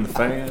my hand in the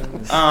fan.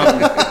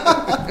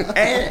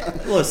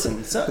 And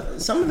listen,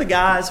 some of the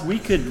guys, we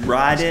could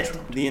ride it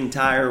the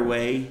entire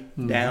way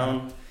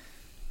down,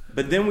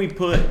 but then we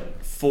put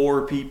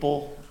 4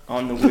 people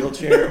on the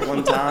wheelchair at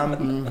one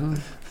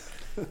time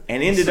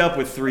and ended up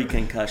with 3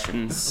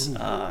 concussions,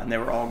 and they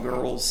were all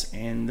girls,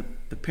 and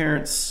the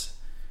parents,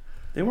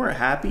 they weren't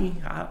happy.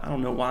 I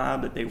don't know why,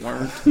 but they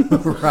weren't.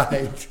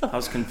 Right. I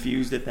was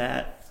confused at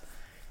that.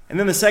 And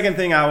then the second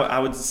thing I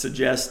would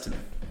suggest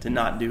to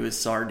not do is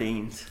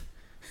sardines.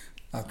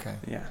 Okay.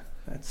 Yeah.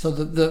 So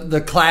the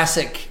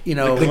classic,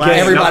 classic,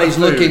 everybody's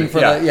not the food. looking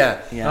for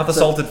Not the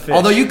salted fish.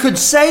 Although you could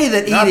say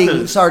that Not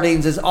eating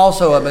sardines is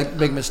also a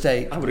big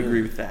mistake. I would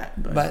agree with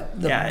that.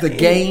 But the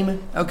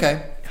game,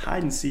 okay.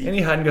 Hide and seek.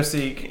 Any hide and go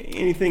seek.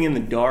 Anything in the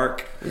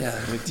dark. Yeah.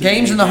 with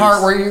Games in the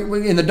heart teenagers.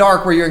 where in the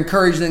dark where you're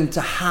encouraging them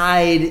to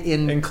hide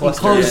in clusters.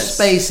 enclosed Yes.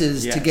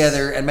 spaces Yes.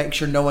 together and make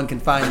sure no one can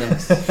find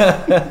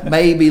them.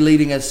 May be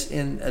leading us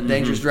in a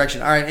dangerous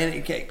direction. All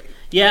right, okay.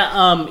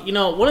 Yeah,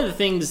 one of the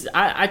things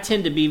I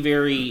tend to be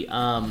very,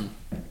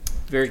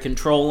 very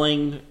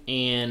controlling,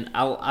 and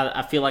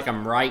I feel like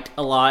I'm right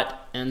a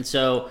lot, and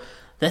so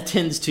that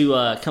tends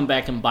to come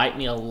back and bite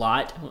me a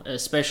lot,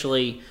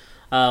 especially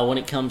when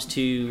it comes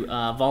to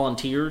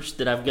volunteers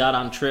that I've got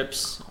on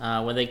trips.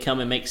 When they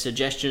come and make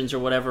suggestions or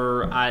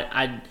whatever,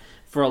 I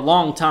for a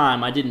long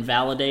time I didn't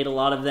validate a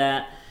lot of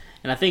that,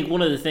 and I think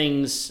one of the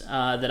things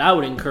that I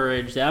would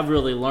encourage that I've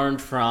really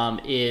learned from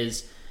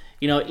is,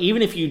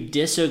 even if you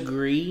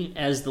disagree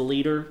as the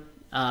leader,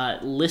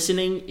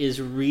 listening is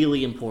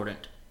really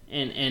important.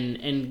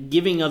 And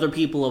giving other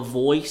people a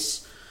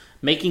voice,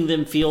 making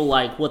them feel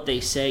like what they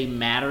say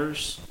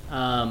matters.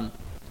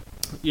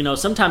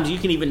 Sometimes you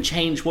can even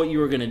change what you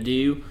were going to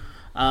do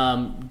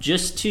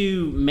just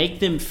to make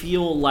them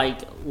feel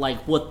like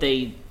what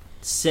they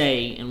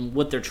say and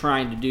what they're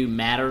trying to do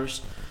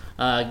matters.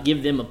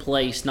 Give them a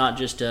place, not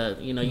just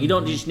you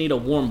don't just need a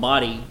warm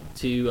body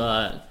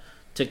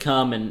to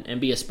come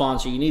and be a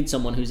sponsor. You need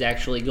someone who's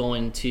actually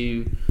going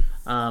to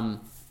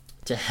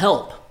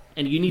help,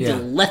 and you need to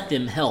let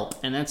them help.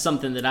 And that's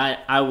something that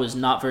I was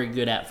not very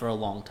good at for a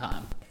long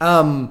time.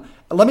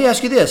 Let me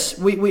ask you this.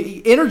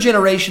 We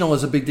intergenerational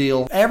is a big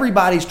deal.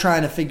 Everybody's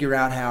trying to figure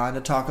out how, and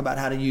to talk about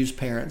how to use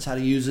parents, how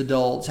to use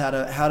adults, how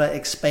to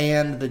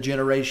expand the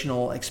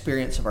generational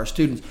experience of our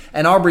students.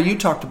 And Aubrey, you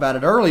talked about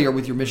it earlier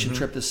with your mission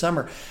trip this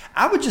summer.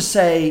 I would just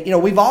say,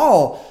 we've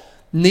all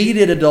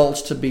needed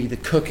adults to be the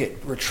cook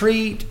at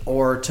retreat,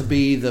 or to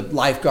be the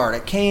lifeguard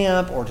at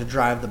camp, or to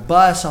drive the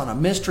bus on a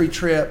mystery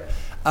trip.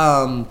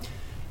 Have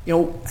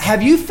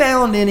you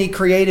found any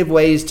creative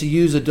ways to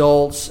use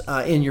adults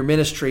in your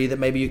ministry that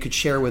maybe you could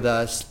share with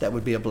us that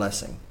would be a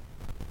blessing?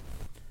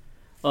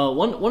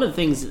 One of the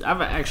things,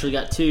 I've actually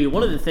got 2.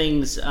 One of the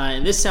things,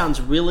 and this sounds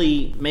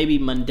really maybe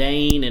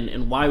mundane,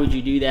 and why would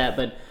you do that?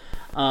 But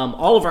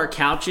all of our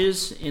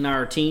couches in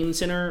our teen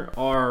center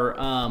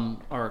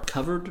are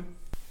covered,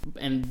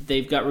 and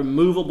they've got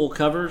removable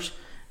covers,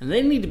 and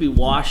they need to be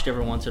washed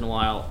every once in a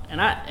while.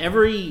 And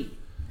every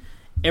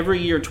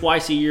year,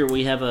 twice a year,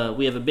 we have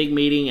a big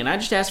meeting, and I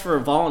just ask for a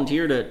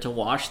volunteer to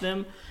wash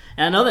them.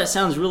 And I know that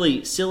sounds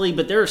really silly,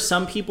 but there are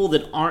some people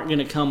that aren't going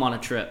to come on a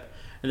trip.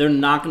 They're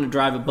not going to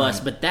drive a bus,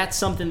 but that's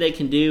something they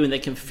can do, and they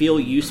can feel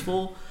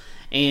useful.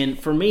 And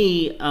for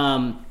me,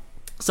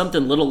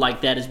 something little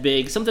like that is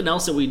big. Something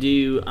else that we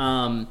do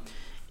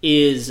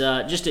is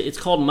it's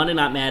called Monday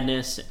Night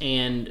Madness,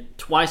 and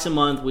twice a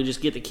month we just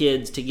get the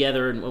kids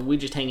together and we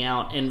just hang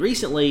out. And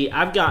recently,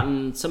 I've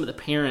gotten some of the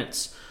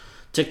parents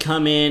to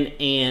come in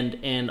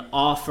and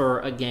offer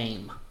a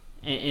game.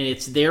 and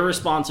it's their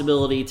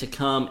responsibility to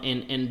come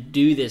and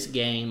do this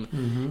game.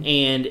 Mm-hmm.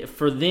 And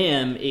for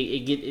them,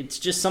 it's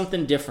just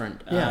something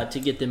different to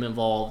get them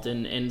involved,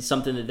 and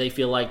something that they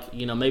feel like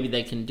maybe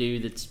they can do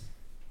that's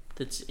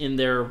in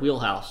their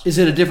wheelhouse. Is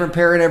it a different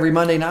parent every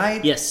Monday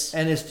night? Yes.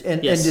 And Yes.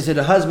 and is it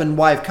a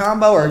husband-wife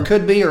combo, or it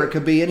could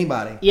be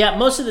anybody? Yeah,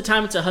 most of the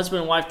time it's a husband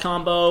and wife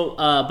combo,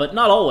 but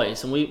not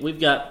always. And we've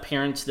got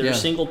parents that are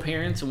single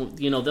parents, and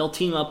they'll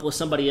team up with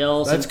somebody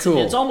else. That's and cool.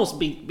 It's almost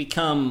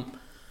become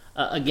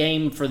a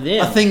game for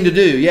them. A thing to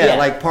do,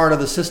 like part of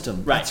the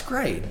system. Right. That's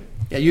great.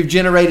 Yeah, you've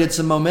generated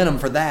some momentum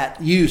for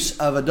that use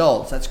of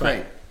adults. That's great.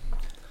 Right.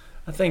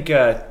 I think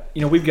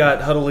we've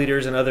got huddle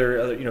leaders and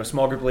other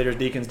small group leaders,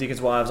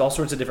 deacons' wives, all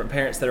sorts of different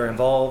parents that are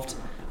involved.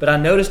 But I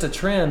noticed a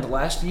trend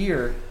last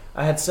year.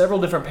 I had several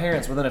different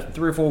parents within a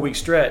 3 or 4 week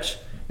stretch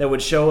that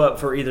would show up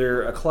for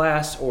either a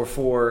class or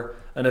for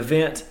an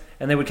event,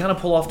 and they would kind of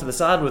pull off to the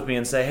side with me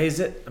and say, "Hey, is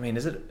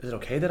it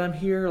okay that I'm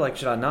here? Like,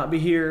 should I not be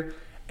here?"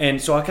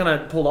 And so I kind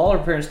of pulled all our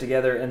parents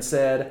together and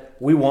said,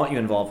 "We want you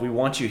involved. We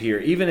want you here,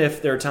 even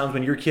if there are times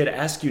when your kid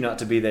asks you not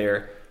to be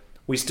there."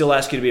 We still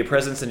ask you to be a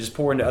presence and just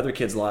pour into other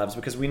kids' lives,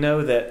 because we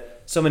know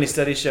that so many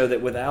studies show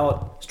that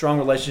without strong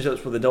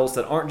relationships with adults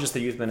that aren't just the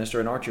youth minister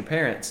and aren't your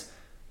parents,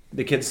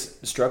 the kids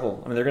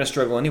struggle. I mean, they're going to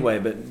struggle anyway,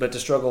 but to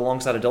struggle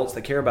alongside adults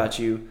that care about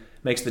you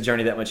makes the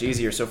journey that much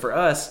easier. So for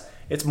us,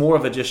 it's more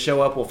of a just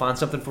show up, we'll find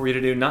something for you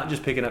to do, not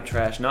just picking up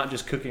trash, not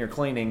just cooking or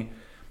cleaning,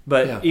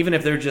 but even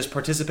if they're just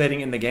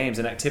participating in the games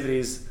and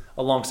activities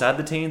alongside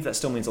the teens, that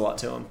still means a lot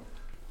to them.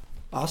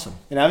 Awesome.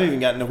 And I've even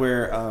gotten to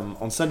where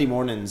on Sunday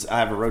mornings I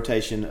have a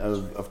rotation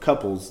of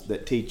couples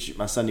that teach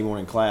my Sunday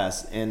morning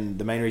class. And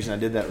the main reason I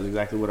did that was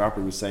exactly what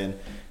Aubrey was saying,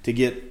 to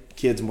get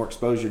kids more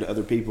exposure to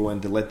other people and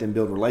to let them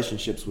build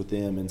relationships with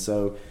them. And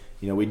so,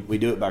 we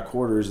do it by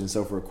quarters. And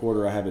so for a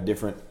quarter, I have a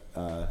different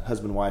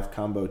husband-wife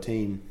combo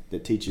team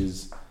that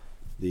teaches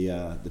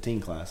the teen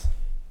class.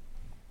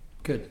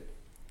 Good.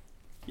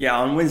 Yeah,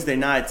 on Wednesday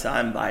nights I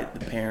invite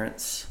the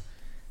parents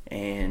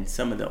and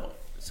some of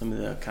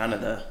the kind of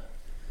the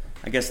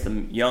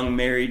young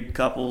married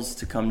couples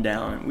to come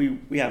down.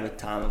 We have a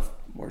time of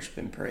worship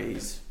and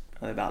praise,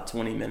 about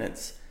 20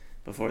 minutes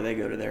before they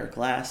go to their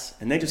class,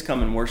 and they just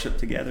come and worship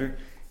together,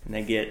 and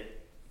they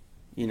get,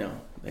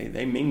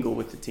 they mingle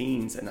with the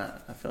teens, and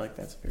I feel like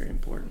that's very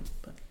important.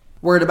 But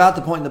We're at about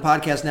the point in the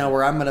podcast now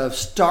where I'm going to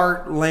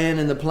start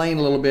landing the plane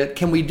a little bit.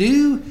 Can we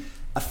do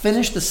a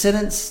finish the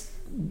sentence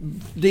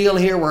deal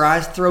here, where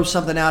I throw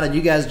something out and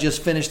you guys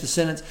just finish the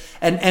sentence,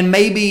 and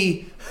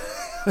maybe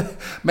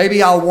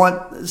I'll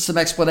want some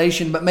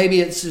explanation, but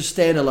maybe it's just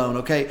standalone,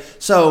 okay?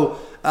 So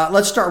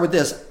let's start with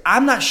this.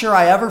 I'm not sure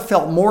I ever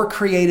felt more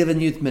creative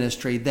in youth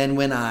ministry than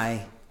when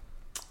I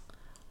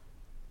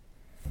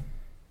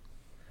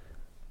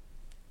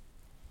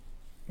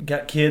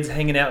got kids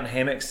hanging out in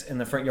hammocks in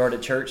the front yard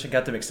at church and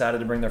got them excited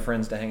to bring their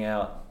friends to hang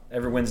out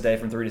every Wednesday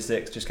from 3 to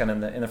 6, just kind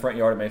of in the front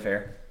yard at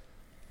Mayfair.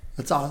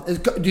 That's awesome.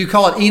 Do you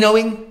call it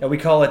Enoing? Yeah, we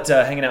call it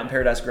hanging out in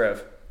Paradise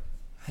Grove.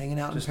 Hanging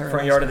out Just in Paradise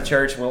front yard of the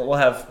Grove. church. We'll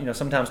have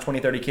sometimes 20,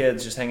 30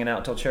 kids just hanging out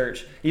until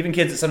church. Even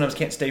kids that sometimes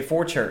can't stay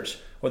for church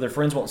or their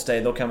friends won't stay,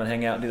 they'll come and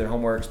hang out and do their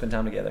homework, spend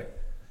time together.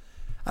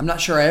 I'm not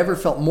sure I ever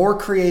felt more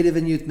creative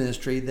in youth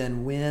ministry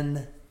than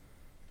when...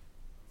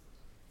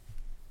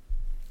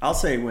 I'll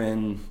say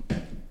when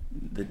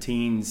the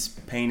teens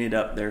painted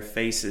up their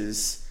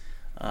faces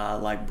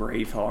like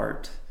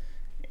Braveheart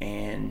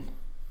and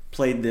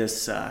played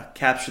this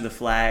capture the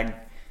flag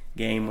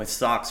game with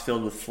socks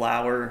filled with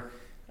flour,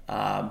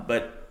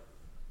 but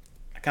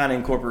I kind of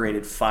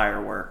incorporated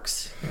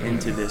fireworks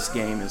into this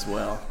game as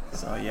well.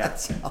 So yeah,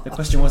 The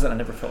question wasn't I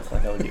never felt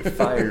like I would get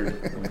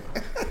fired.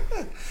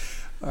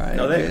 All right,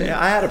 no, good.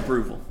 I had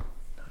approval.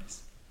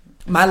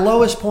 My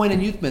lowest point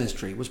in youth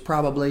ministry was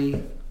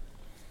probably...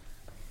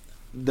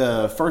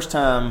 The first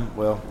time,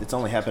 well, it's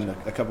only happened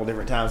a couple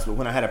different times, but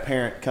when I had a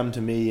parent come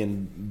to me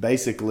and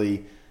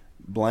basically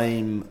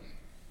blame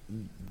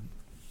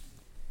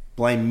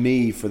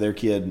me for their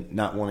kid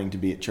not wanting to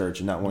be at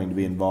church and not wanting to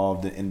be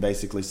involved, and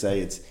basically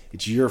say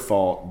it's your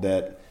fault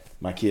that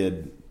my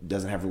kid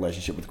doesn't have a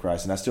relationship with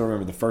Christ. And I still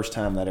remember the first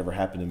time that ever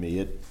happened to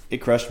me. It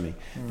crushed me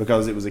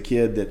because it was a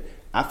kid that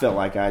I felt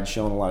like I'd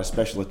shown a lot of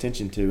special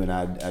attention to, and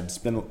I'd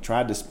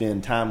tried to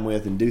spend time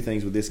with and do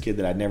things with this kid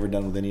that I'd never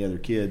done with any other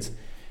kids.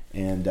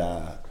 And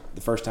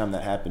the first time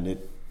that happened,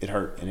 it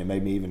hurt, and it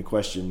made me even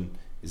question,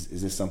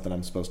 is this something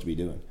I'm supposed to be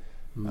doing?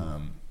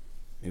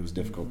 It was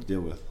difficult to deal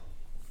with.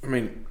 I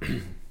mean,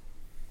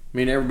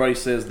 everybody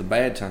says the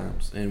bad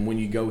times, and when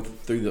you go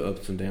through the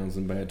ups and downs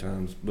and bad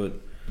times, but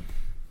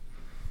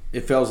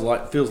it feels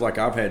like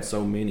I've had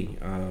so many.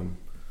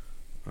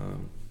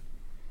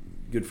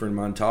 Good friend of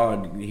mine,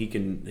 Todd, he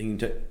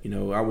can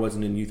I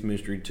wasn't in youth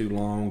ministry too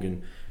long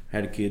and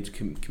had a kid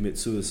commit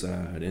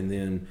suicide, and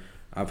then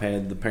I've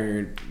had the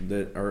parent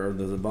or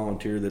the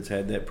volunteer that's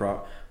had that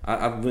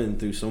I've been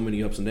through so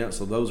many ups and downs,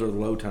 so those are the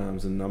low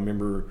times. And I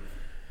remember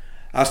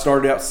I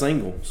started out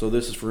single, so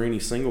this is for any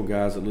single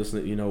guys that listen.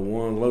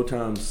 One of the low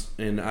times,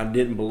 and I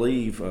didn't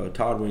believe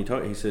Todd when he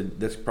talked. He said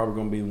that's probably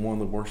going to be one of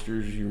the worst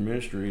years of your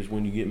ministry is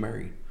when you get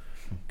married,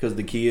 because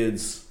the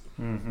kids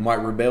might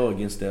rebel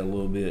against that a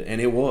little bit,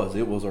 and it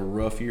was a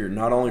rough year.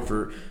 Not only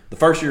for the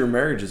first year of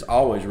marriage is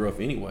always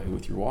rough anyway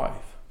with your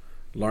wife,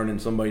 learning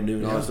somebody new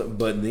and all that stuff,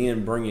 but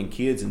then bringing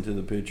kids into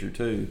the picture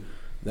too,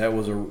 that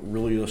was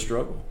really a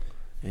struggle.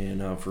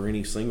 And for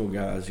any single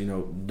guys,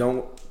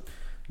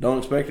 don't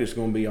expect it's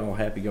going to be all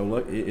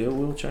happy-go-lucky. It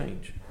will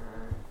change.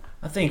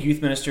 I think youth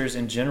ministers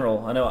in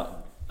general, I know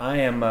I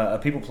am a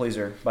people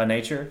pleaser by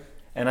nature,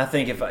 and I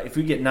think if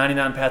we get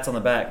 99 pats on the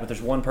back, but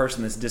there's one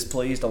person that's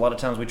displeased, a lot of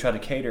times we try to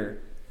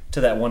cater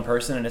to that one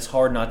person, and it's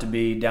hard not to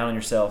be down on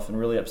yourself and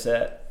really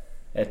upset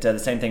at the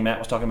same thing Matt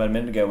was talking about a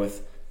minute ago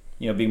with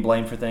being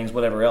blamed for things,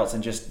 whatever else,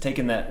 and just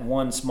taking that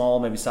one small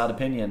maybe side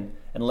opinion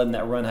and letting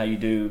that run how you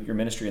do your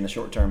ministry in the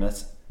short term.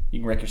 You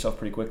can wreck yourself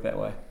pretty quick that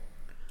way.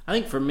 I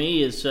think for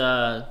me is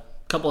a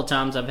couple of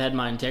times I've had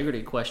my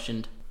integrity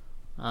questioned,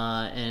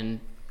 and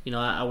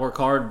I work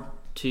hard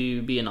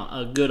to be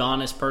a good,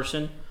 honest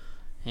person,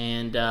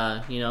 and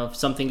if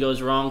something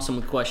goes wrong,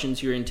 someone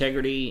questions your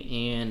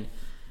integrity, and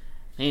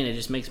man, it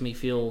just makes me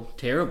feel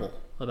terrible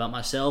about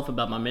myself,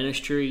 about my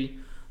ministry,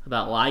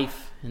 about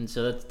life, and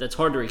so that's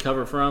hard to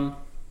recover from,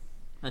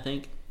 I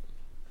think.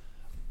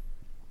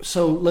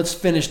 So let's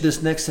finish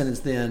this next sentence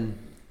then.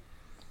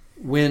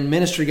 When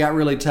ministry got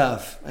really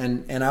tough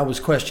and I was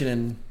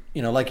questioning,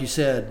 like you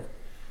said,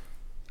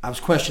 I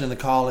was questioning the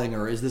calling,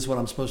 or is this what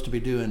I'm supposed to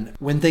be doing?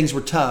 When things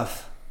were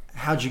tough,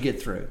 how'd you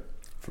get through?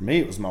 For me,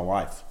 it was my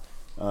wife,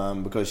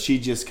 because she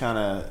just kind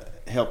of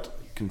helped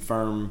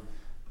confirm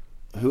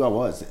who I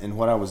was and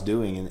what I was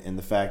doing, and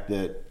the fact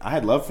that I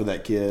had love for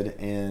that kid,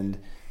 and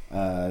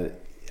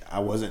I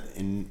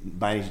wasn't,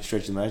 by any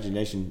stretch of the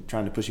imagination,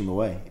 trying to push him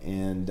away.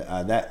 And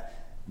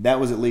that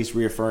was at least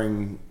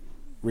reaffirming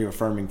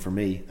for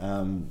me,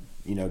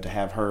 to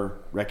have her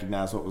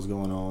recognize what was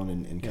going on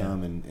and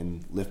come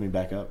and lift me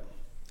back up.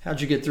 How'd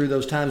you get through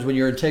those times when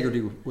your integrity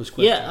was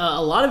questioned? Yeah,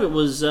 a lot of it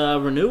was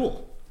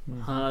renewal,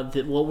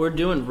 what we're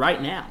doing right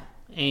now,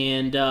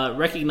 and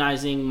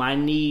recognizing my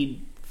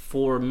need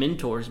for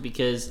mentors,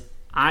 because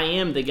I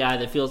am the guy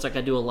that feels like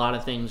I do a lot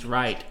of things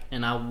right,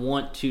 and I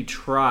want to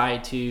try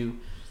to,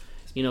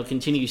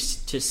 continue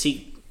to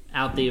seek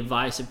out the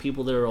advice of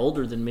people that are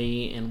older than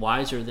me and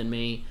wiser than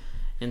me.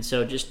 And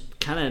so just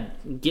kind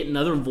of getting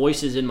other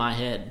voices in my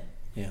head.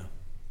 Yeah.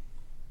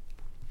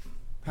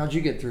 How'd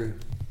you get through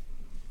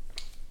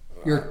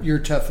your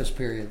toughest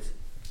periods?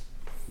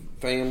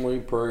 Family,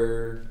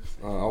 prayer.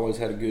 Always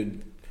had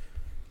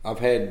I've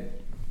had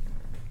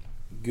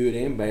good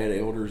and bad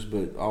elders,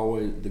 but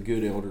always the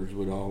good elders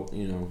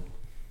would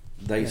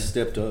they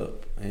stepped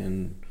up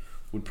and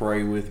would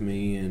pray with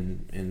me,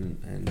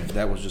 and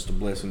that was just a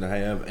blessing to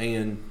have.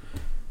 And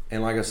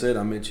like I said,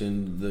 I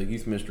mentioned the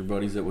youth minister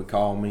buddies that would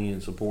call me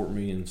and support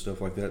me and stuff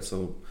like that.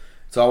 So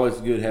it's always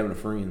good having a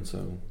friend.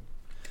 So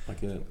like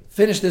that.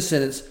 Finish this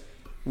sentence.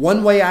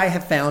 One way I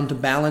have found to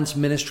balance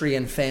ministry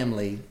and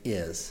family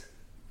is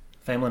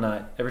family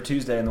night. Every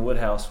Tuesday in the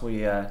Woodhouse,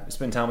 we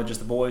spend time with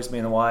just the boys, me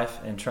and the wife,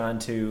 and trying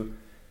to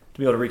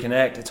be able to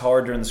reconnect. It's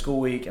hard during the school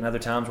week and other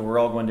times where we're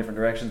all going different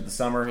directions. The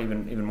summer,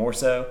 even more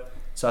so.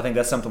 So I think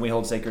that's something we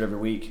hold sacred every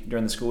week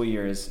during the school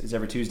year. Is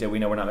every Tuesday we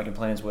know we're not making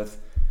plans with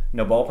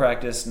no ball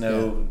practice,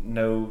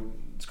 no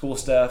school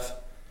stuff,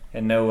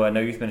 and no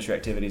youth ministry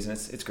activities, and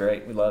it's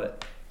great. We love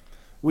it.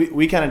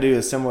 We kind of do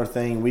a similar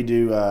thing. We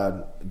do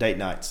date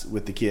nights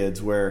with the kids,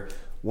 where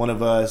one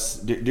of us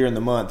during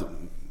the month,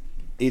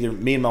 either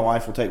me and my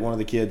wife will take one of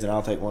the kids, and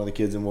I'll take one of the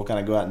kids, and we'll kind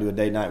of go out and do a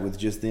date night with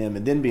just them.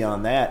 And then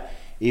beyond that,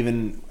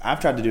 even I've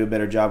tried to do a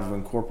better job of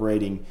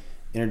incorporating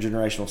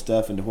intergenerational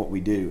stuff into what we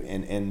do,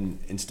 and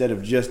instead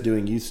of just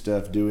doing youth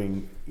stuff,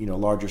 doing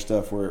larger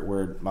stuff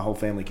where my whole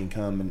family can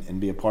come and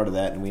be a part of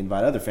that, and we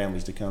invite other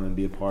families to come and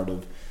be a part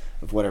of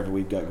whatever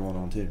we've got going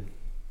on too.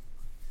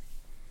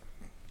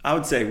 I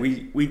would say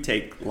we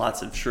take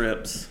lots of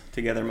trips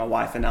together, my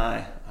wife and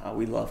I.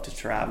 We love to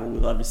travel. We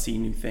love to see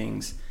new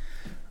things.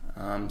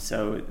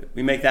 So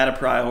we make that a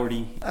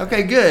priority.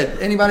 Okay, good.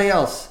 Anybody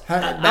else?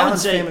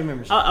 Balance family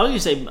members. I was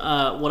going to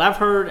say, what I've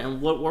heard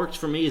and what works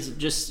for me is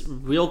just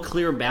real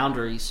clear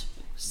boundaries,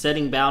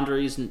 setting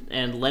boundaries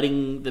and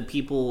letting the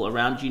people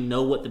around you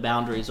know what the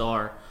boundaries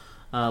are.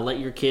 Let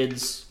your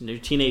kids, your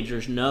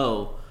teenagers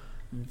know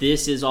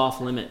this is off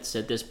limits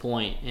at this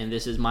point and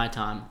this is my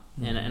time.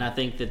 Mm-hmm. And I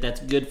think that's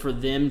good for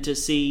them to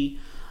see.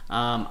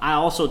 I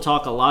also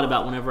talk a lot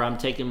about whenever I'm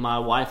taking my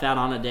wife out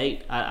on a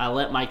date. I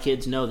let my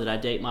kids know that I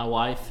date my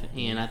wife,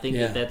 and I think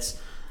that's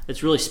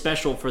really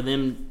special for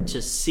them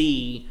to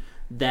see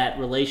that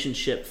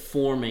relationship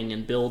forming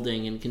and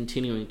building and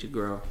continuing to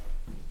grow.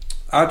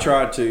 I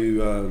try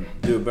to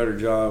do a better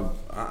job.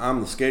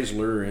 I'm the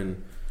scheduler,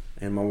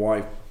 and my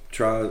wife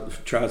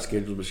tries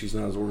schedules, but she's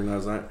not as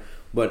organized as I am.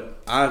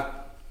 But I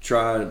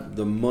try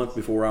the month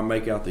before I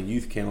make out the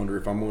youth calendar.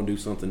 If I'm going to do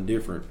something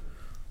different,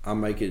 I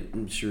make it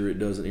sure it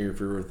doesn't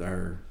interfere with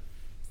our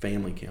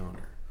family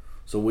calendar.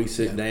 So we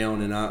sit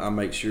down and I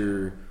make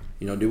sure,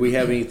 do we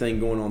have anything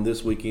going on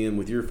this weekend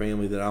with your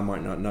family that I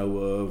might not know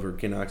of, or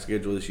can I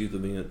schedule this youth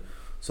event,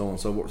 so on and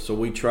so forth. So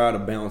we try to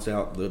balance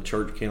out the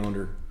church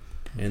calendar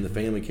and the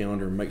family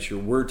calendar and make sure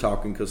we're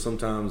talking, because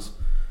sometimes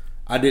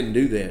I didn't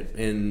do that.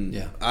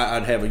 And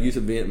I'd have a youth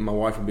event and my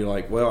wife would be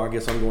like, well, I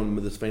guess I'm going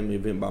to this family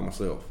event by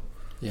myself.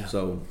 Yeah.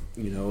 So,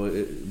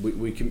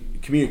 we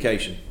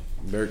communication.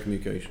 Very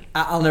communication.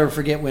 I'll never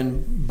forget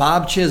when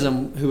Bob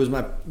Chisholm, who was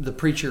the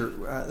preacher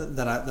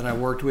that I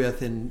worked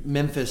with in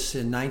Memphis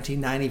in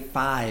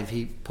 1995,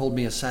 he pulled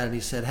me aside and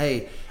he said,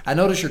 "Hey, I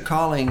notice you're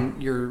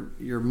calling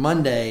your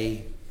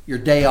Monday your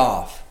day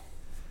off."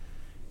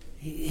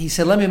 He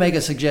said, "Let me make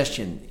a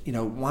suggestion.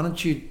 Why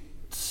don't you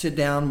sit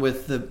down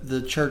with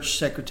the church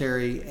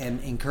secretary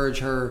and encourage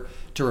her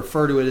to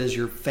refer to it as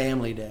your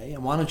family day?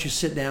 And why don't you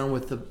sit down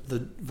with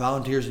the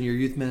volunteers in your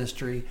youth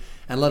ministry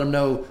and let them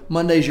know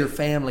Monday's your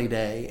family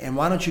day? And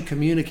why don't you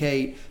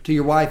communicate to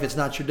your wife it's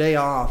not your day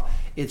off,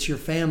 it's your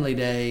family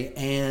day?"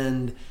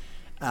 And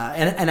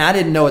I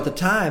didn't know at the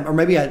time, or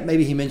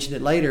maybe he mentioned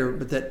it later,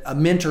 but that a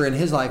mentor in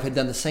his life had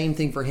done the same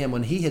thing for him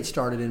when he had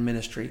started in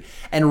ministry,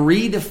 and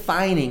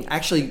redefining,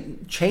 actually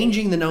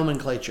changing the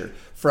nomenclature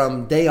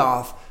from day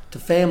off to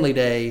family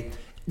day.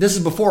 This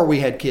is before we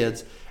had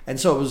kids. And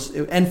so it was,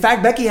 in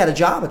fact, Becky had a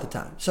job at the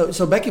time.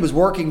 So Becky was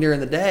working during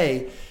the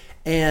day.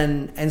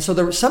 And so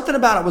there was something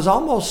about it was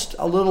almost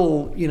a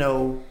little,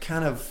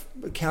 kind of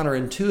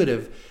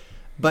counterintuitive.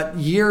 But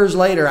years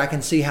later, I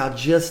can see how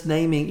just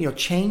naming,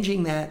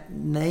 changing that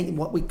name,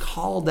 what we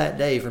called that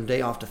day from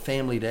day off to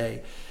family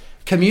day,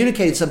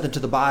 communicated something to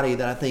the body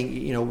that I think,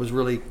 was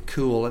really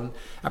cool. And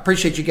I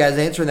appreciate you guys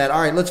answering that.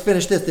 All right, let's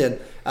finish this then.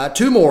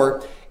 Two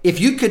more.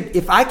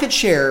 If I could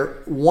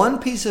share one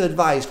piece of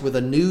advice with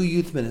a new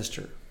youth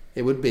minister,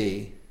 it would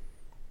be,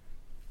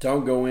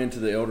 don't go into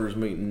the elders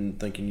meeting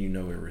thinking you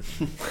know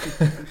everything.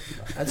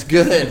 That's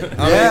good.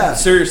 I mean,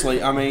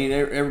 seriously,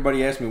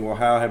 everybody asks me, well,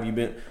 how have you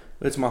been?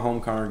 It's my home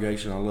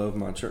congregation. I love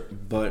my church,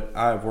 but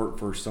I've worked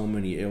for so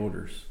many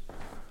elders,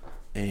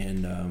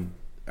 and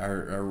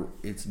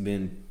it's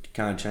been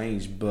kind of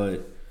changed.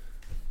 But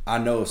I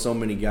know of so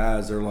many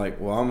guys, they're like,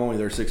 well, I'm only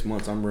there 6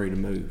 months. I'm ready to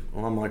move.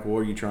 Well, I'm like, what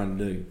are you trying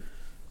to do?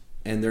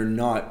 And they're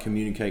not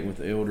communicating with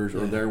the elders,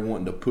 or they're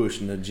wanting to push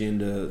an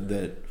agenda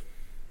that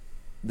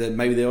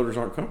maybe the elders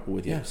aren't comfortable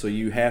with yet. So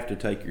you have to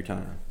take your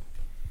time.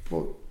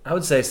 Well, I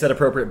would say set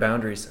appropriate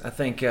boundaries. I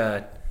think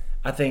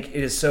it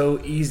is so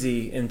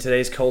easy in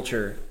today's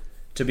culture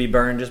to be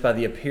burned just by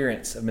the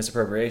appearance of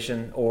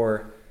misappropriation,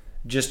 or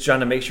just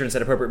trying to make sure and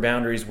set appropriate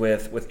boundaries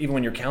with even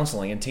when you're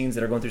counseling and teens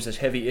that are going through such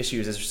heavy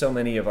issues, as so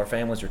many of our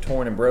families are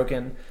torn and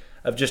broken,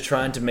 of just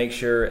trying to make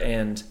sure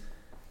and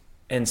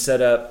set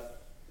up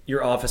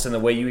your office in the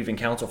way you even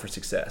counsel for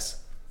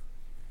success.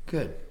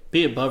 Good.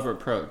 Be above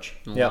reproach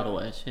in a lot of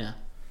ways. Yeah.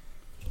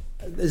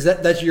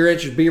 That's your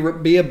answer?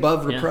 Be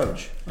above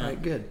reproach. Yeah. All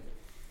right. Good.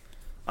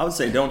 I would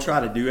say don't try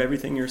to do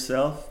everything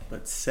yourself,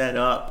 but set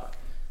up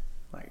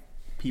like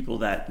people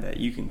that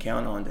you can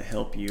count on to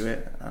help you.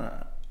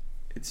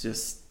 It's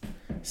just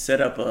set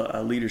up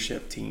a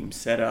leadership team.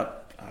 Set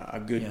up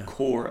a good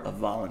core of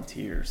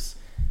volunteers.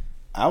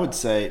 I would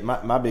say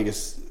my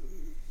biggest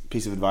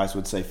piece of advice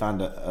would say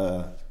find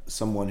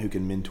someone who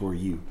can mentor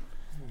you.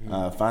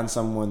 Find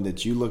someone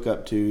that you look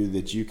up to,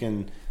 that you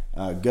can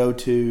go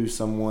to,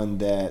 someone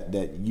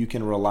that you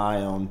can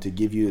rely on to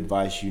give you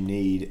advice you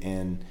need,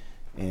 and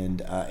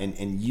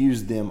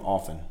use them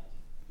often.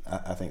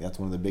 I think that's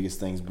one of the biggest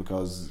things,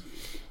 because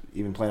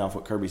even playing off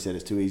what Kirby said,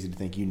 it's too easy to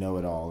think you know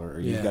it all, or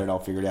you've got it all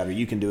figured out, or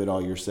you can do it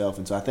all yourself.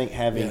 And so I think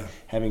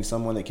having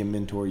someone that can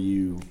mentor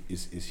you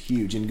is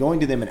huge, and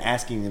going to them and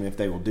asking them if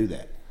they will do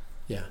that.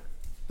 Yeah.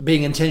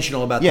 Being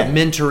intentional about the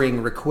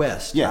mentoring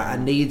request. Yeah. I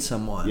need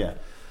someone. Yeah.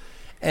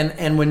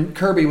 And when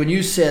Kirby, when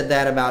you said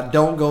that about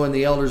don't go in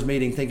the elders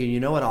meeting thinking you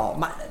know it all,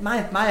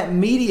 my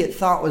immediate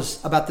thought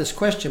was about this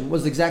question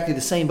was exactly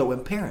the same, but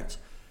with parents.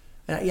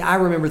 And I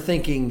remember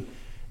thinking,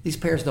 these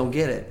parents don't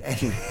get it.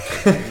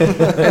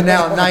 And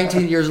now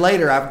 19 years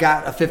later, I've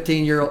got a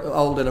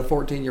 15-year-old and a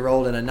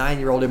 14-year-old and a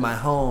 9-year-old in my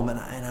home, and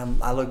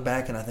I look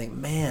back and I think,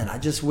 man, I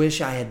just wish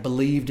I had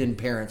believed in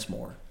parents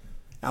more.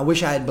 I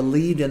wish I had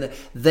believed in it.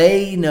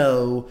 They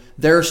know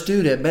their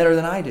student better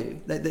than I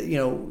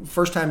do.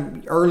 First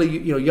time early,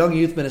 young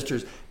youth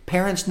ministers,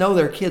 parents know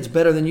their kids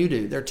better than you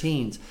do, their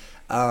teens.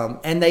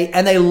 And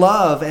they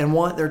love and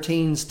want their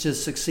teens to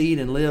succeed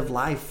and live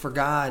life for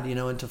God,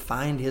 and to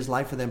find His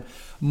life for them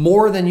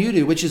more than you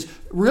do, which is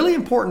really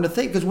important to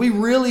think, because we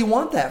really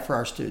want that for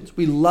our students.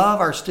 We love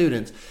our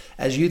students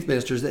as youth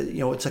ministers. That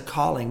it's a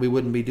calling. We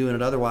wouldn't be doing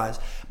it otherwise.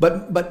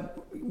 But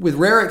with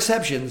rare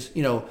exceptions,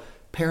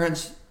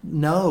 parents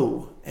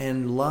know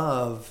and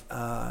love,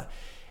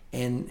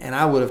 and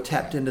I would have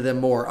tapped into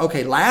them more.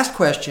 Okay, last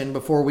question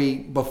before we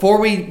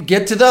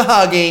get to the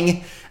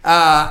hugging.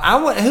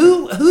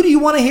 Who do you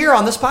want to hear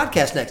on this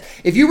podcast next?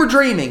 If you were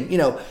dreaming,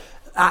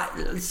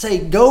 say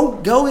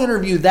go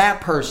interview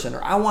that person,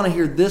 or I want to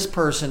hear this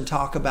person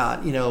talk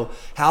about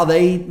how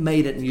they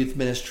made it in youth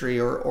ministry,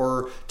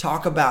 or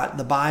talk about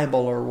the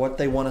Bible or what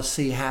they want to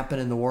see happen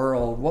in the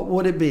world, what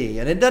would it be?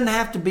 And it doesn't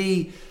have to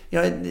be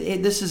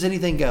this is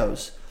anything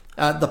goes.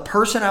 The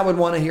person I would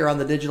want to hear on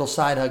the Digital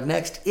Side Hug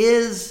next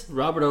is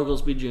Robert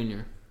Oglesby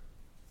Jr.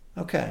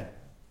 Okay.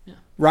 Yeah.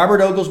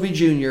 Robert Oglesby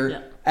Jr.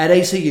 At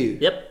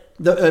ACU. Yep.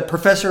 The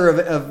professor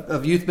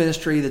of youth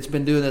ministry that's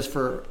been doing this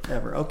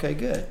forever. Okay,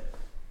 good.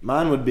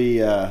 Mine would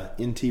be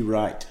N.T.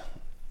 Wright.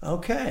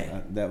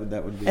 Okay. That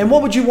would be. And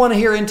what would you want to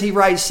hear N.T.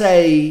 Wright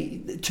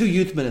say to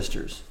youth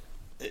ministers?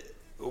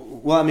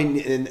 Well, I mean,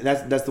 and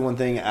that's the one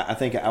thing I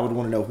think I would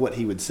want to know what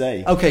he would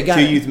say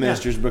to youth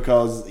ministers,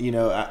 because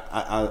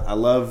I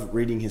love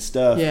reading his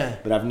stuff. Yeah.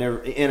 But I've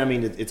never, and I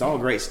mean it's all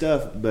great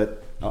stuff,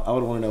 but I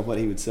would want to know what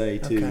he would say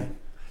to. Okay.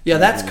 Yeah,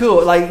 that's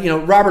cool. Like,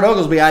 Robert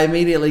Oglesby, I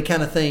immediately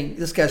kind of think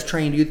this guy's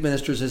trained youth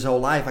ministers his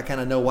whole life. I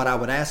kind of know what I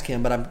would ask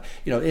him, but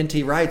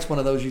N.T. Wright's one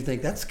of those you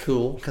think that's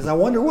cool, because I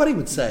wonder what he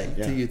would say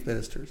to youth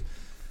ministers,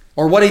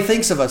 or what he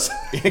thinks of us.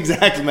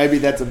 Exactly. Maybe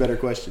that's a better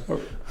question.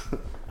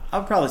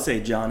 I'd probably say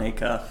John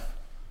Acuff.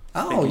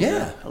 Oh, He's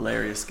yeah. a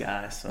hilarious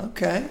guy. So.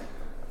 Okay.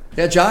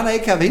 Yeah, John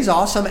Acuff, he's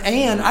awesome,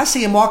 and I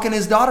see him walking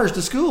his daughters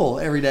to school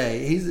every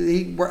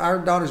day. Our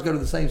daughters go to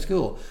the same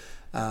school,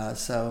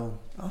 so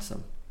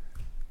awesome.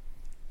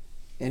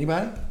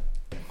 Anybody?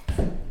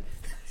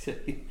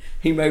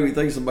 He made me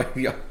think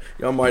somebody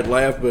y'all might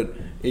laugh, but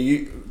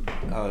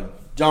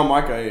John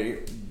Micah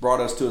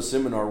brought us to a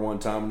seminar one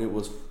time, and it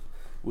was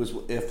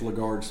F.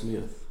 LaGard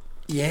Smith.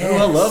 Yeah,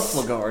 I love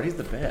Flagard. He's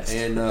the best.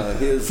 And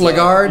his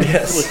Flagard,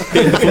 Yes.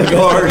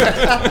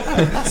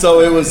 Flagard.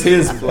 So it was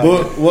his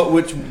book.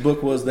 Which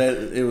book was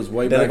that? It was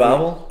way Daily back.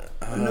 Bible?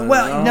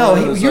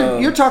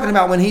 You're talking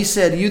about when he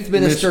said youth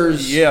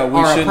ministers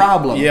are a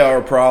problem. Yeah, are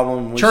a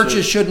problem.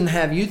 Churches shouldn't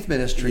have youth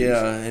ministries.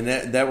 Yeah, and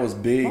that was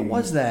big. What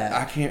was that?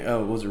 I can't.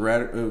 Was it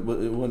radical? It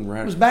wasn't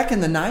radical. It was back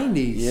in the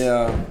 90s.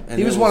 Yeah, and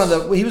he was one of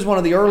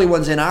the early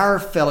ones in our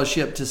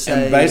fellowship to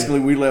say. And basically,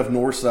 we left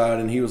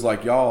Northside, and he was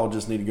like, "Y'all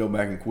just need to go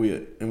back and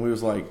quit." And we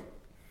was like,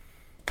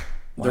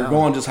 "They're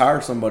going, just hire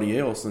somebody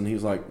else." And he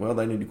was like, "Well,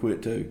 they need to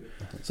quit too."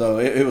 So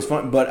it was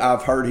fun, but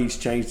I've heard he's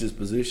changed his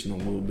position a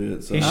little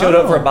bit. So He showed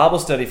up for a Bible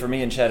study for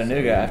me in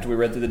Chattanooga after we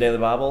read through the Daily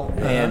Bible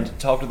and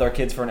talked with our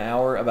kids for an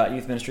hour about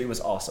youth ministry. It was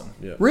awesome.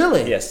 Yeah.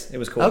 Really? Yes, it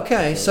was cool.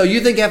 Okay, so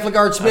you think F.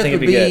 LaGard Smith think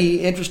would it'd be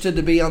be interested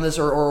to be on this,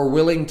 or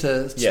willing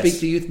to Yes.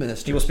 speak to youth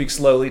ministers? He will speak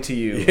slowly to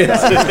you. yeah.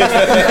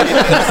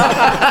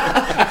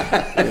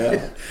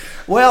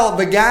 Well,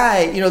 the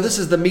guy, this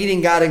is the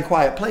meeting God in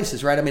quiet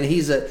places, right? I mean,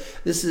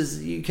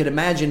 you could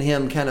imagine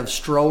him kind of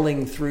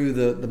strolling through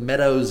the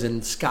meadows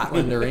in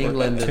Scotland or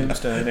England.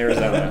 Tombstone,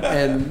 Arizona.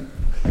 And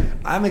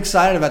I'm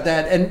excited about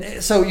that.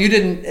 And so you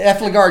didn't,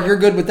 F. LaGard, you're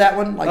good with that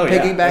one? Like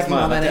piggybacking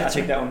on that I answer?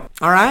 take that one.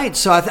 All right,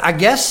 so I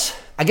guess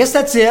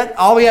that's it.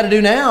 All we got to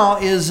do now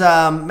is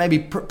maybe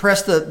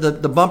press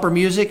the bumper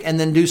music and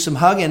then do some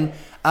hugging.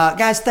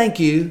 Guys, thank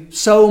you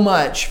so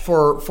much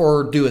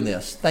for doing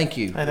this. Thank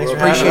you. Hey, thanks for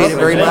Appreciate having it us.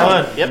 very It's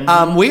much. been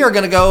fun. Yep. We are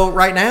going to go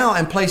right now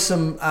and play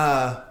some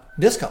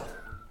disc golf.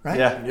 Right?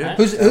 Yeah.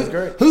 Who's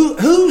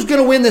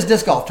going to win this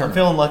disc golf I'm tournament?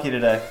 feeling lucky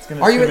today.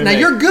 Are you? Now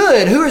you're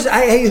good. Who's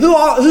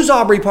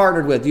Aubrey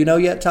partnered with? Do you know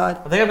yet, Todd?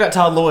 I think I've got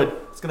Todd Lloyd.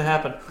 It's going to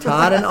happen.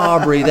 Todd and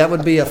Aubrey. That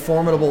would be a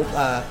formidable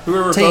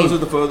Whoever team. throws it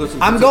the furthest.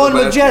 I'm going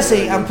with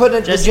Jesse. I'm putting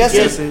it to Jesse.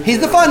 Jesse. He's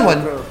the fun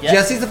one. Yeah.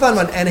 Jesse's the fun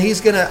one, and he's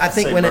gonna. I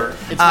think Same when bird.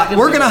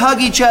 we're gonna hug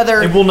each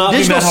other. It will not be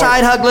Digital Matt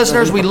Hardy. Side Hug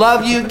listeners, we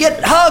love you.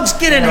 Get hugs.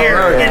 Get in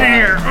here. Get in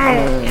here.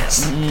 Oh,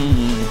 yes.